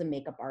skills as a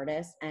makeup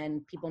artist,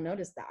 and people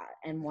notice that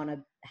and want to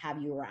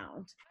have you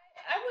around.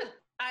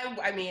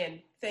 I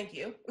mean, thank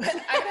you. I'd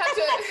have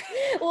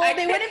to. Well,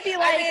 they wouldn't be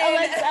like,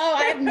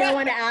 I have no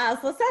one to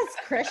ask. Let's ask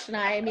Krishna.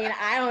 I mean,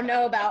 I don't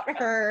know about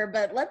her,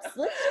 but let's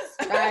just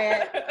try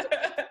it.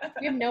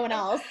 We have no one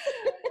else.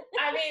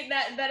 I mean,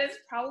 that is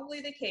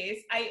probably the case.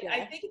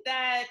 I think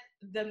that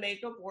the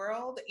makeup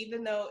world,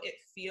 even though it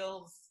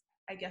feels,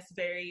 I guess,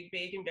 very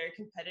big and very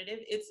competitive,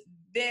 it's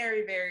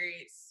very,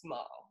 very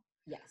small.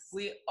 Yes.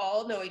 We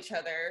all know each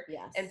other.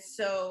 Yes. And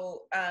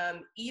so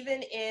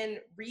even in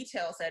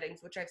retail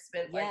settings, which I've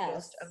spent like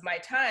most of my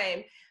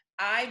time,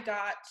 I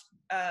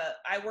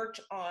worked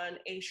on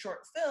a short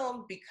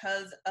film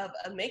because of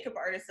a makeup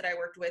artist that I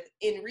worked with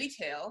in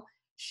retail.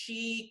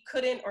 She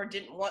couldn't or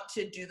didn't want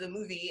to do the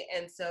movie.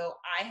 And so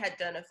I had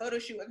done a photo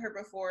shoot with her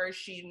before.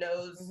 She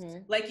knows,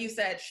 like you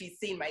said, she's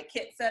seen my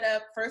kit set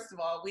up. First of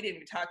all, we didn't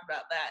even talk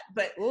about that.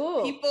 But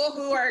people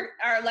who are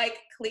like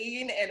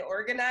clean and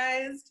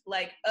organized,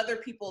 like other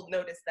people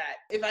notice that.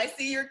 If I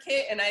see your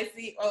kit and I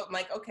see, I'm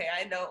like, okay,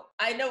 I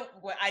know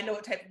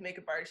what type of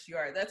makeup artist you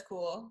are. That's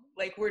cool.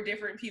 Like we're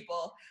different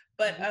people.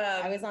 But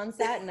I was on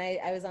set and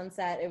I was on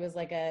set. It was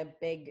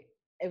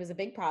a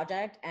big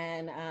project,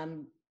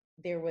 and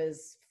there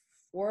was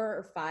 4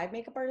 or 5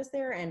 makeup artists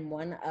there, and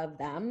one of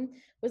them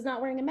was not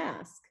wearing a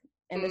mask.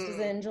 And this was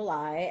in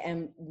July,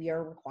 and we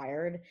are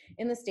required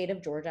in the state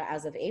of Georgia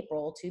as of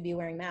April to be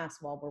wearing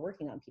masks while we're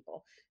working on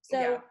people.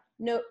 So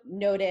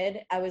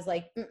noted. I was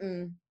like,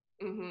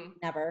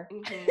 never.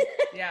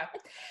 Yeah.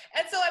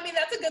 And so, I mean,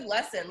 that's a good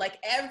lesson. Like,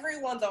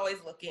 everyone's always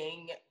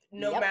looking,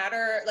 no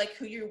matter like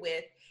who you're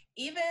with.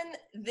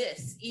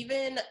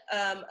 Even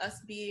us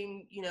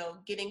being, you know,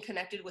 getting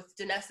connected with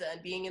Danessa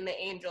and being in the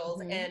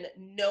Angels and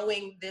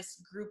knowing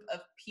this group of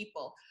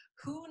people,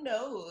 who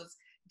knows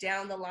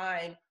down the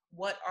line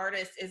what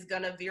artist is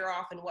going to veer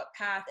off in what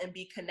path and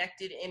be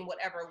connected in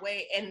whatever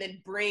way and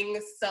then bring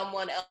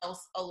someone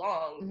else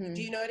along.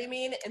 Do you know what I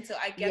mean? And so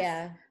I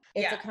guess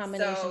it's a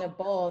combination of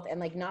both. And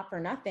like, not for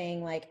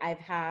nothing, like I've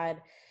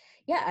had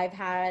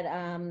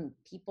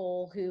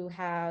people who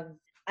have,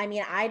 I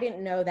mean, I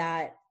didn't know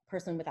that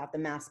person without the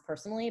mask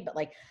personally, but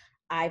like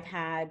I've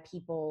had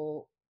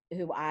people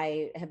who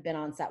I have been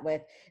on set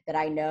with that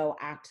I know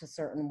act a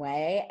certain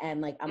way. And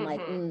like, I'm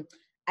like,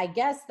 I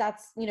guess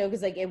that's, you know,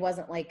 because like it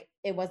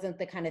wasn't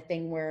the kind of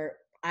thing where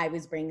I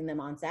was bringing them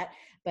on set,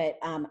 but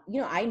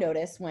you know, I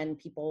notice when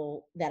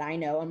people that I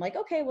know, I'm like,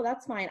 okay, well,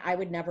 that's fine. I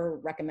would never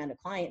recommend a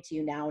client to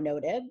you now,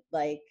 noted.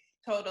 Like,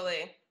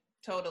 totally.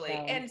 So.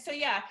 And so,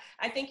 yeah,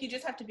 I think you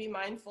just have to be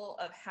mindful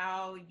of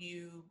how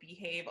you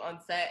behave on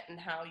set and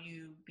how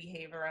you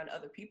behave around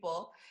other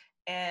people,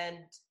 and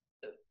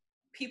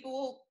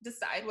people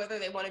decide whether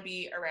they want to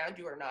be around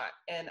you or not.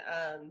 And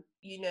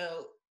you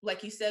know,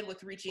 like you said,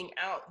 with reaching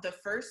out, the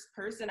first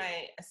person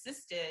I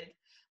assisted,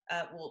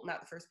 well,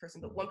 not the first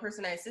person, but one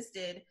person I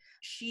assisted,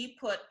 she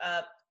put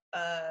up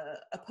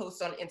a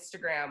post on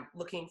Instagram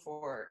looking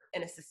for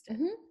an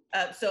assistant.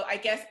 So I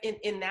guess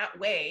in that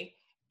way,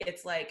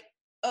 it's like,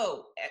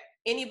 oh,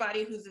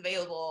 anybody who's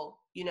available,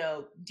 you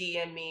know,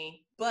 DM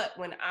me. But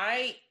when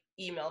I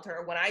emailed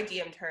her, when I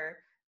DM'd her,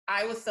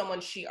 I was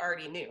someone she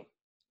already knew.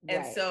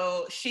 And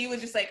so she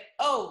was just like,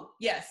 oh,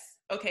 yes,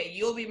 okay,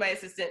 you'll be my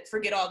assistant,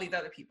 forget all these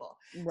other people.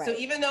 So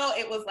even though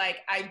it was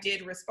like I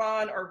did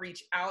respond or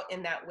reach out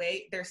in that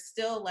way, there's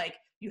still like,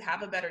 you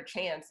have a better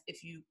chance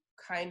if you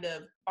kind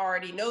of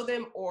already know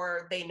them,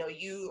 or they know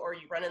you, or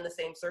you run in the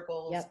same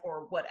circles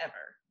or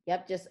whatever.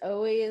 Just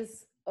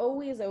always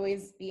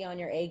be on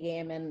your A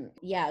game. And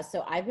yeah,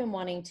 so I've been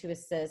wanting to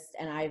assist,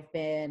 and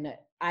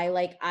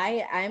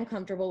I'm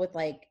comfortable with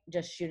like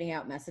just shooting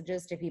out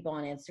messages to people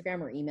on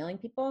Instagram or emailing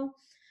people.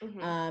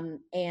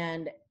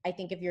 And I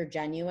think if you're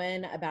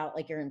genuine about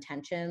like your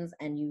intentions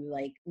and you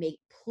like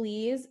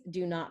please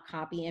do not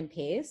copy and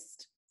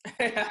paste.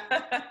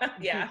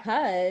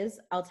 Because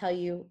I'll tell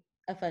you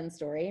a fun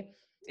story.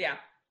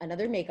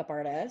 Another makeup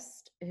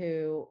artist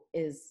who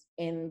is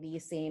in the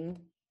same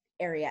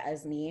area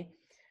as me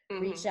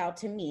reached out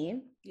to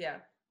me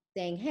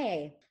saying,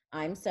 hey,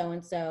 I'm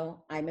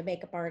so-and-so, I'm a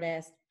makeup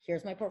artist,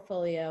 here's my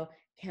portfolio,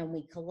 can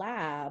we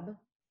collab?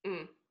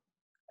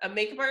 A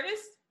makeup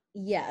artist?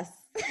 Yes.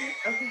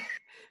 Okay.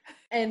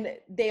 And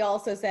they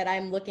also said,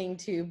 I'm looking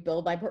to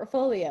build my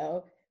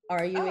portfolio,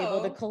 are you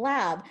able to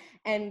collab?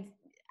 And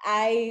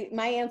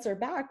my answer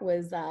back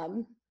was,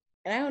 and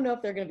I don't know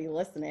if they're going to be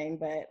listening,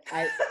 but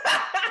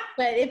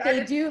if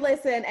they do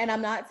listen, and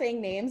I'm not saying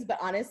names, but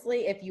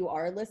honestly, if you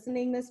are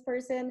listening, this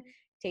person,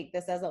 take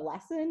this as a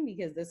lesson,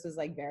 because this was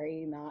like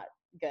very not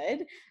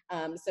good.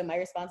 So my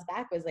response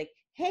back was like,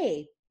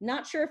 hey,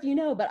 not sure if you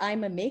know, but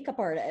I'm a makeup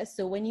artist.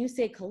 So when you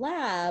say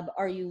collab,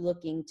 are you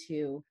looking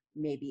to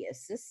maybe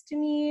assist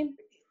me?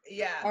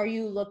 Are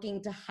you looking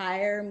to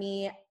hire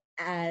me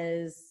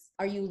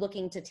are you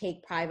looking to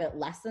take private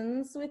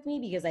lessons with me?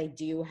 Because I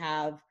do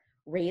have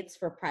rates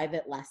for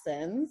private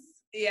lessons.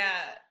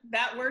 Yeah,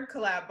 that word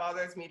collab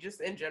bothers me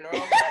just in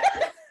general,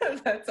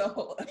 but that's a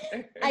whole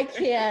other. I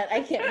can't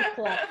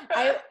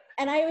collab.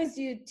 I always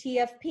do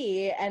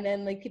TFP, and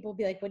then like people will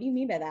be like, what do you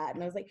mean by that?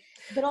 And I was like,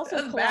 but also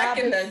collab back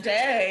in the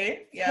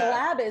day.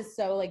 Collab is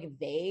so like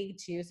vague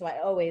too. So I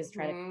always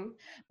try to,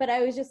 but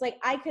I was just like,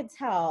 I could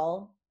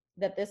tell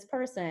that this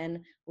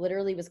person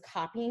literally was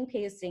copying,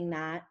 pasting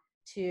that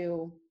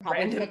to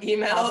random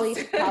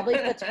emails, probably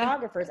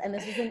photographers. And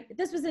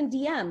this was in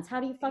DMs. How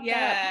do you fuck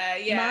that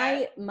up?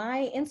 Yeah.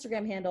 My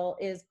Instagram handle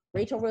is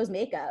Rachel Rose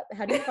Makeup.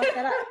 How do you fuck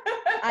that up?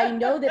 I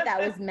know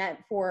that was meant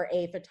for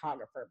a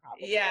photographer,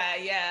 probably.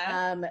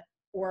 Yeah.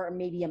 Or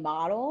maybe a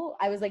model.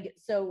 I was like,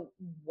 so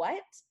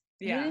what?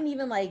 You didn't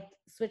even like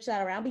switch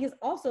that around, because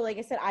also, like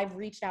I said, I've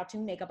reached out to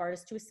makeup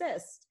artists to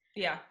assist.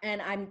 Yeah.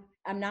 And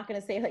I'm not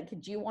going to say like,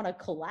 do you want to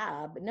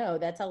collab? No,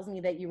 that tells me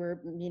that you were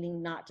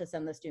meaning not to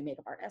send this to a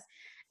makeup artist.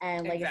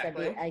 And like I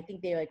said, I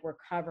think they like were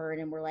covered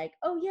and were like,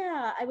 oh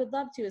yeah, I would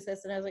love to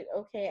assist. And I was like,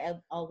 okay,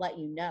 I'll let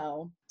you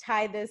know.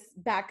 Tie this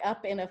back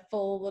up in a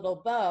full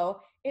little bow.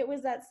 It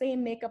was that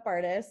same makeup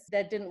artist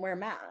that didn't wear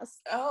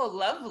masks. Oh,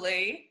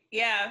 lovely.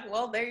 Yeah.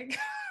 Well, there you go.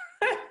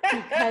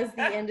 Because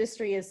the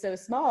industry is so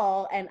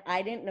small, and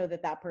I didn't know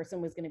that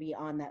person was going to be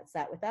on that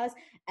set with us.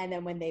 And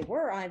then when they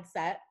were on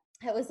set,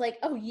 I was like,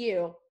 oh,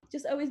 you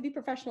just always be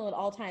professional at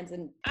all times.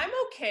 And I'm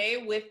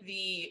okay with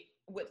the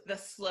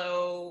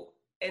slow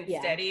and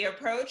steady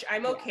approach.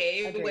 I'm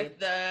okay with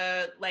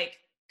the like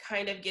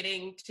kind of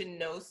getting to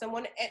know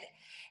someone, and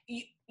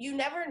you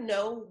never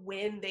know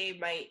when they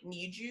might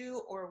need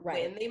you or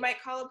when they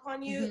might call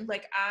upon you.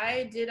 Like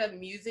I did a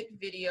music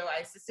video,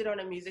 I assisted on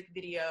a music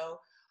video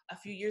a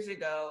few years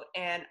ago,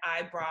 and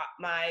I brought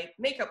my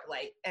makeup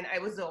light, and I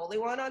was the only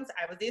one I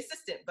was the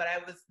assistant, but I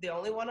was the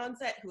only one on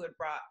set who had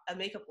brought a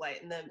makeup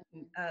light, and the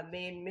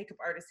main makeup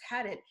artist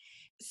hadn't.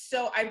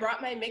 So I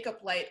brought my makeup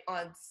light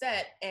on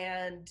set,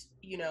 and,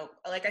 you know,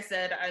 like I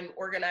said, I'm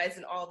organized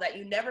and all that.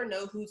 You never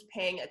know who's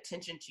paying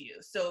attention to you.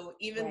 So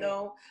even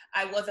though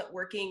I wasn't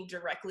working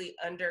directly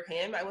under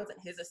him, I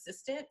wasn't his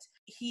assistant,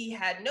 he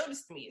had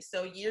noticed me.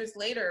 So years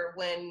later,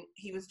 when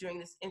he was doing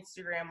this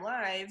Instagram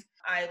live,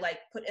 I like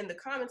put in the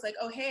comments like,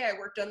 oh, hey, I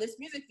worked on this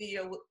music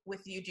video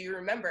with you. Do you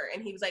remember?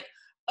 And he was like,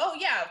 oh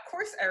yeah, of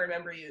course I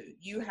remember you.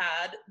 You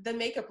had the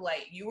makeup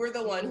light. You were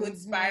the one who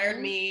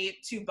inspired me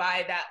to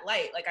buy that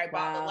light. Like I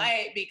bought the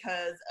light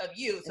because of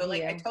you. So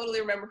like I totally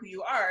remember who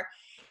you are.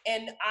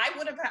 And I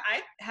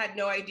had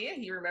no idea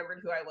he remembered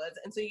who I was.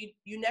 And so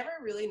you never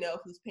really know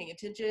who's paying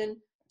attention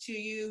to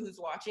you, who's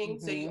watching.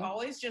 So you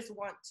always just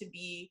want to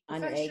be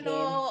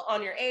professional,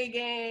 on your A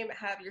game,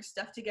 have your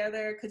stuff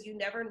together, because you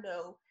never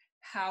know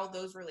how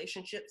those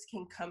relationships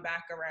can come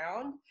back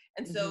around.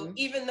 And so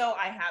even though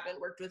I haven't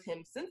worked with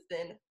him since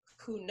then,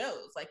 who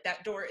knows? Like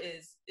that door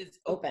is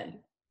open.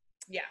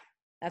 Yeah.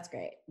 That's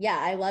great. Yeah,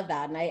 I love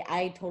that. And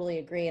I totally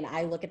agree. And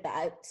I look at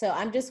that. So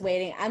I'm just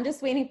waiting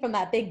from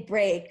that big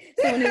break.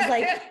 Someone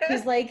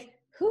who's like,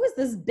 who is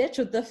this bitch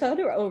with the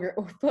photo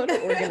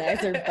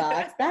organizer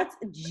box? That's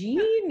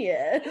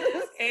genius.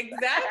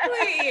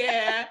 Exactly.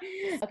 Yeah.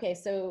 Okay,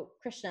 so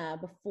Krishna,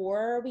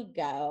 before we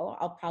go,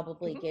 I'll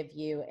probably give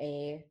you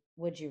a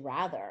would you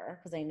rather,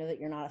 because I know that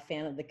you're not a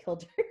fan of the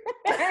killjoy,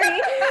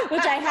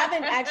 which I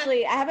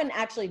haven't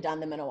actually done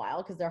them in a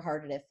while because they're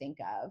harder to think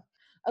of.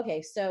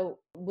 Okay, so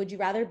would you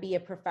rather be a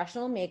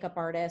professional makeup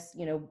artist,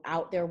 you know,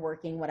 out there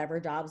working whatever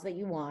jobs that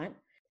you want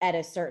at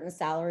a certain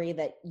salary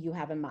that you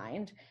have in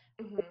mind,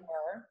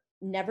 or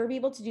never be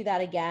able to do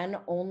that again,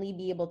 only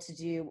be able to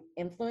do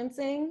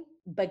influencing,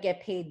 but get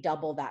paid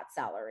double that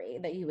salary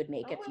that you would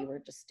make if you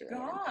were just doing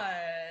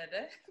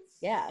it?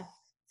 Yeah,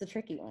 it's a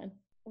tricky one.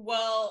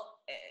 Well,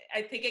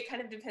 I think it kind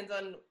of depends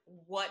on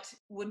what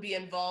would be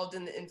involved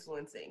in the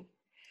influencing.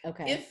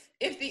 Okay.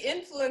 If the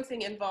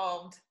influencing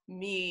involved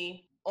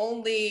me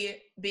only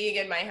being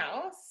in my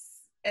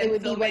house and it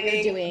would be what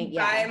you're doing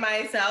by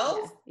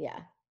myself.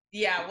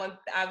 Yeah.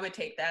 I would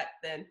take that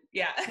then.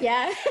 Yeah.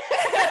 Yeah.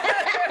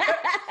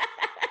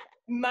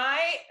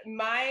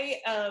 My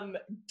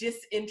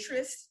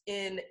disinterest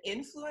in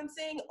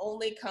influencing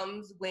only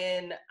comes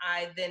when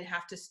I then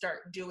have to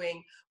start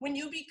doing, when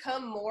you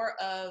become more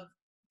of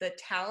the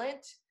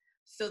talent.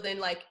 So then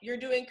like you're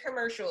doing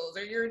commercials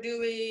or you're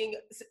doing,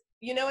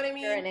 you know what I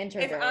mean? You're an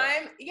introvert.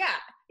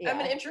 I'm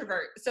an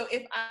introvert. So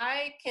if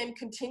I can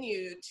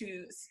continue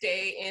to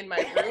stay in my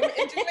room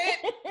and do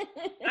it,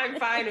 I'm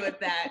fine with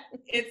that.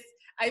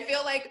 I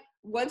feel like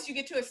once you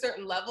get to a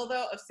certain level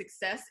though of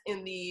success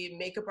in the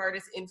makeup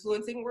artist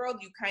influencing world,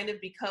 you kind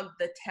of become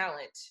the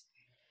talent.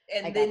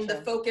 And then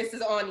the focus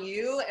is on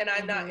you, and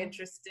I'm not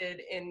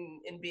interested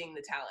in being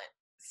the talent.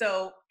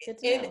 So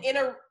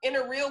in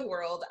a real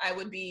world, I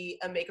would be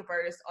a makeup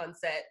artist on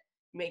set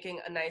making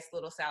a nice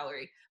little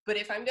salary. But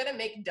if I'm gonna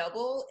make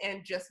double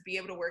and just be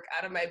able to work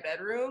out of my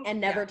bedroom and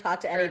never talk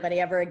to anybody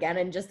ever again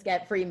and just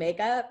get free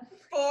makeup,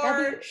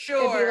 for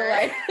sure.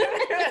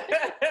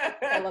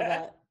 I love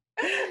that.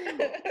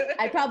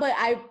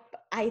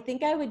 I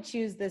think I would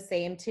choose the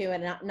same too,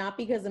 and not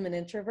because I'm an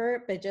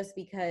introvert, but just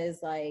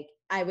because like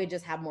I would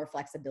just have more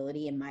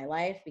flexibility in my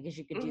life, because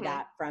you could do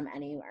that from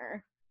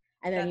anywhere,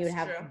 and then you would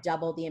have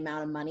double the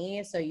amount of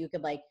money, so you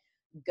could like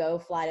go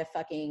fly to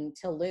fucking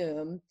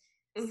Tulum,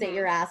 sit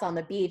your ass on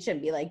the beach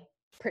and be like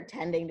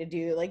pretending to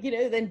do like, you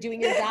know, then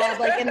doing your job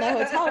like in the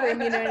hotel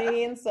room, you know what I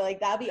mean? So like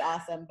that'd be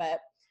awesome. But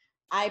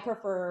I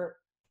prefer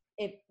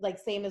it like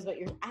same as what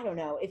you're, I don't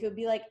know if it would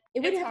be like,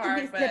 it would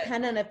have to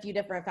depend on a few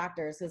different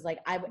factors. Cause like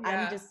I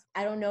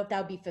don't know if that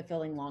would be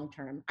fulfilling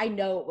long-term. I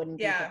know it wouldn't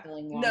be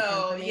fulfilling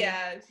long-term for me.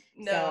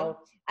 So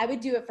I would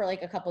do it for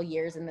like a couple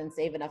years and then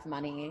save enough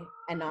money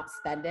and not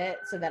spend it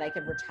so that I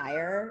could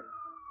retire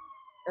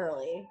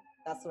early.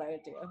 That's what I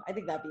would do. I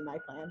think that'd be my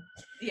plan.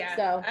 Yeah,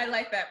 so I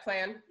like that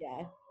plan.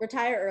 Yeah,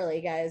 retire early,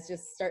 guys.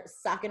 Just start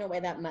socking away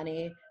that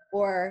money,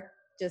 or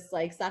just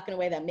like socking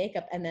away that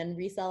makeup and then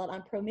resell it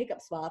on Pro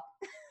Makeup Swap.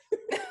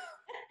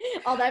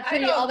 all that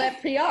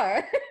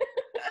PR.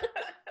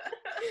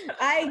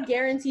 I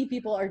guarantee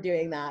people are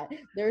doing that.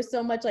 There's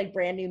so much like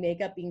brand new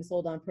makeup being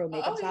sold on Pro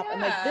Makeup Swap.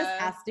 I'm like, this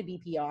has to be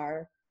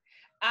PR.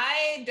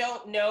 I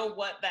don't know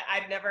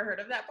I've never heard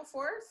of that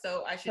before,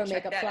 so I should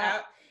check that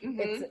out.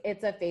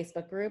 It's a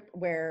Facebook group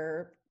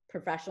where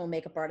professional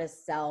makeup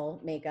artists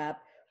sell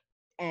makeup,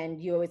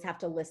 and you always have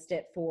to list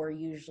it for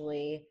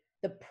usually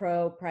the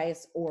pro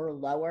price or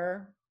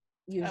lower,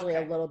 usually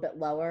a little bit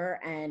lower.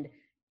 And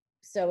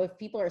so if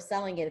people are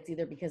selling it, it's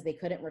either because they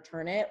couldn't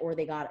return it or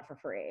they got it for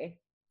free.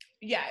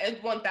 Yeah,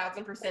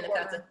 1000%. If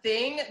that's a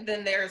thing,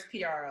 then there's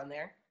PR on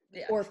there.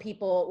 Yeah. Or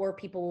people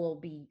will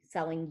be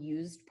selling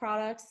used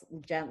products,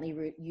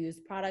 gently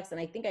used products.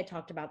 And I think I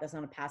talked about this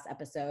on a past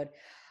episode.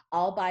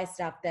 I'll buy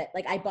stuff that,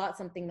 like, I bought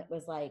something that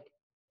was like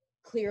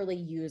clearly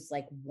used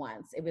like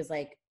once. It was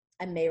like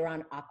a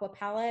Mayron Aqua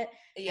palette.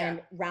 Yeah.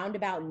 And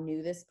Roundabout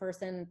knew this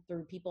person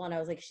through people. And I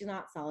was like, she's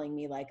not selling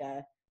me like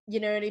a, you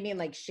know what I mean?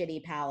 Like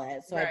shitty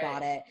palette. So I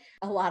bought it.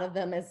 A lot of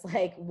them is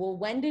like, well,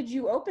 when did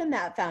you open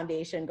that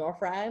foundation,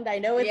 girlfriend? I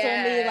know it's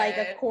only like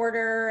a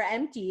quarter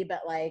empty,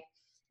 but like,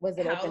 was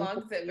it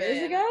open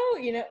years ago?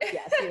 You know?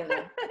 Yes, you don't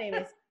know.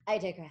 Anyways, I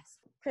digress.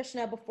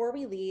 Krishna, before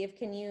we leave,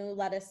 can you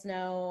let us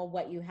know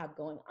what you have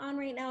going on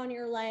right now in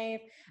your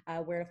life,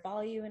 where to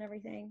follow you and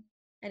everything?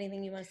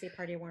 Anything you want to say,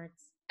 party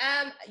words?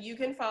 You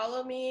can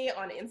follow me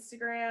on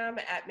Instagram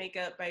at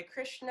Makeup by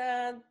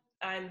Krishna.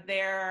 I'm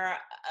there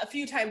a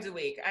few times a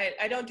week.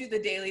 I don't do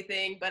the daily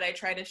thing, but I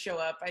try to show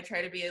up. I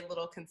try to be a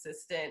little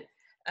consistent.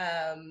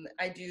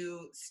 I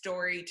do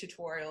story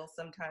tutorials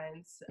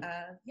sometimes.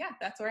 Yeah,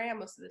 that's where I am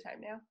most of the time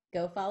now.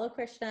 Go follow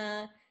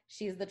Krishna.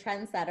 She's the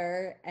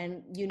trendsetter.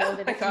 And you know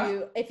that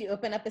if you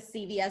open up a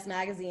CVS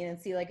magazine and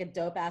see like a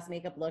dope ass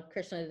makeup look,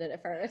 Krishna did it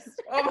first.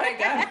 Oh my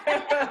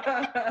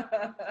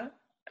God.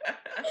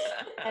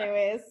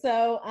 Anyways,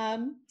 so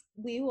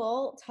we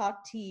will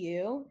talk to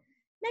you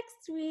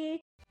next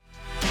week.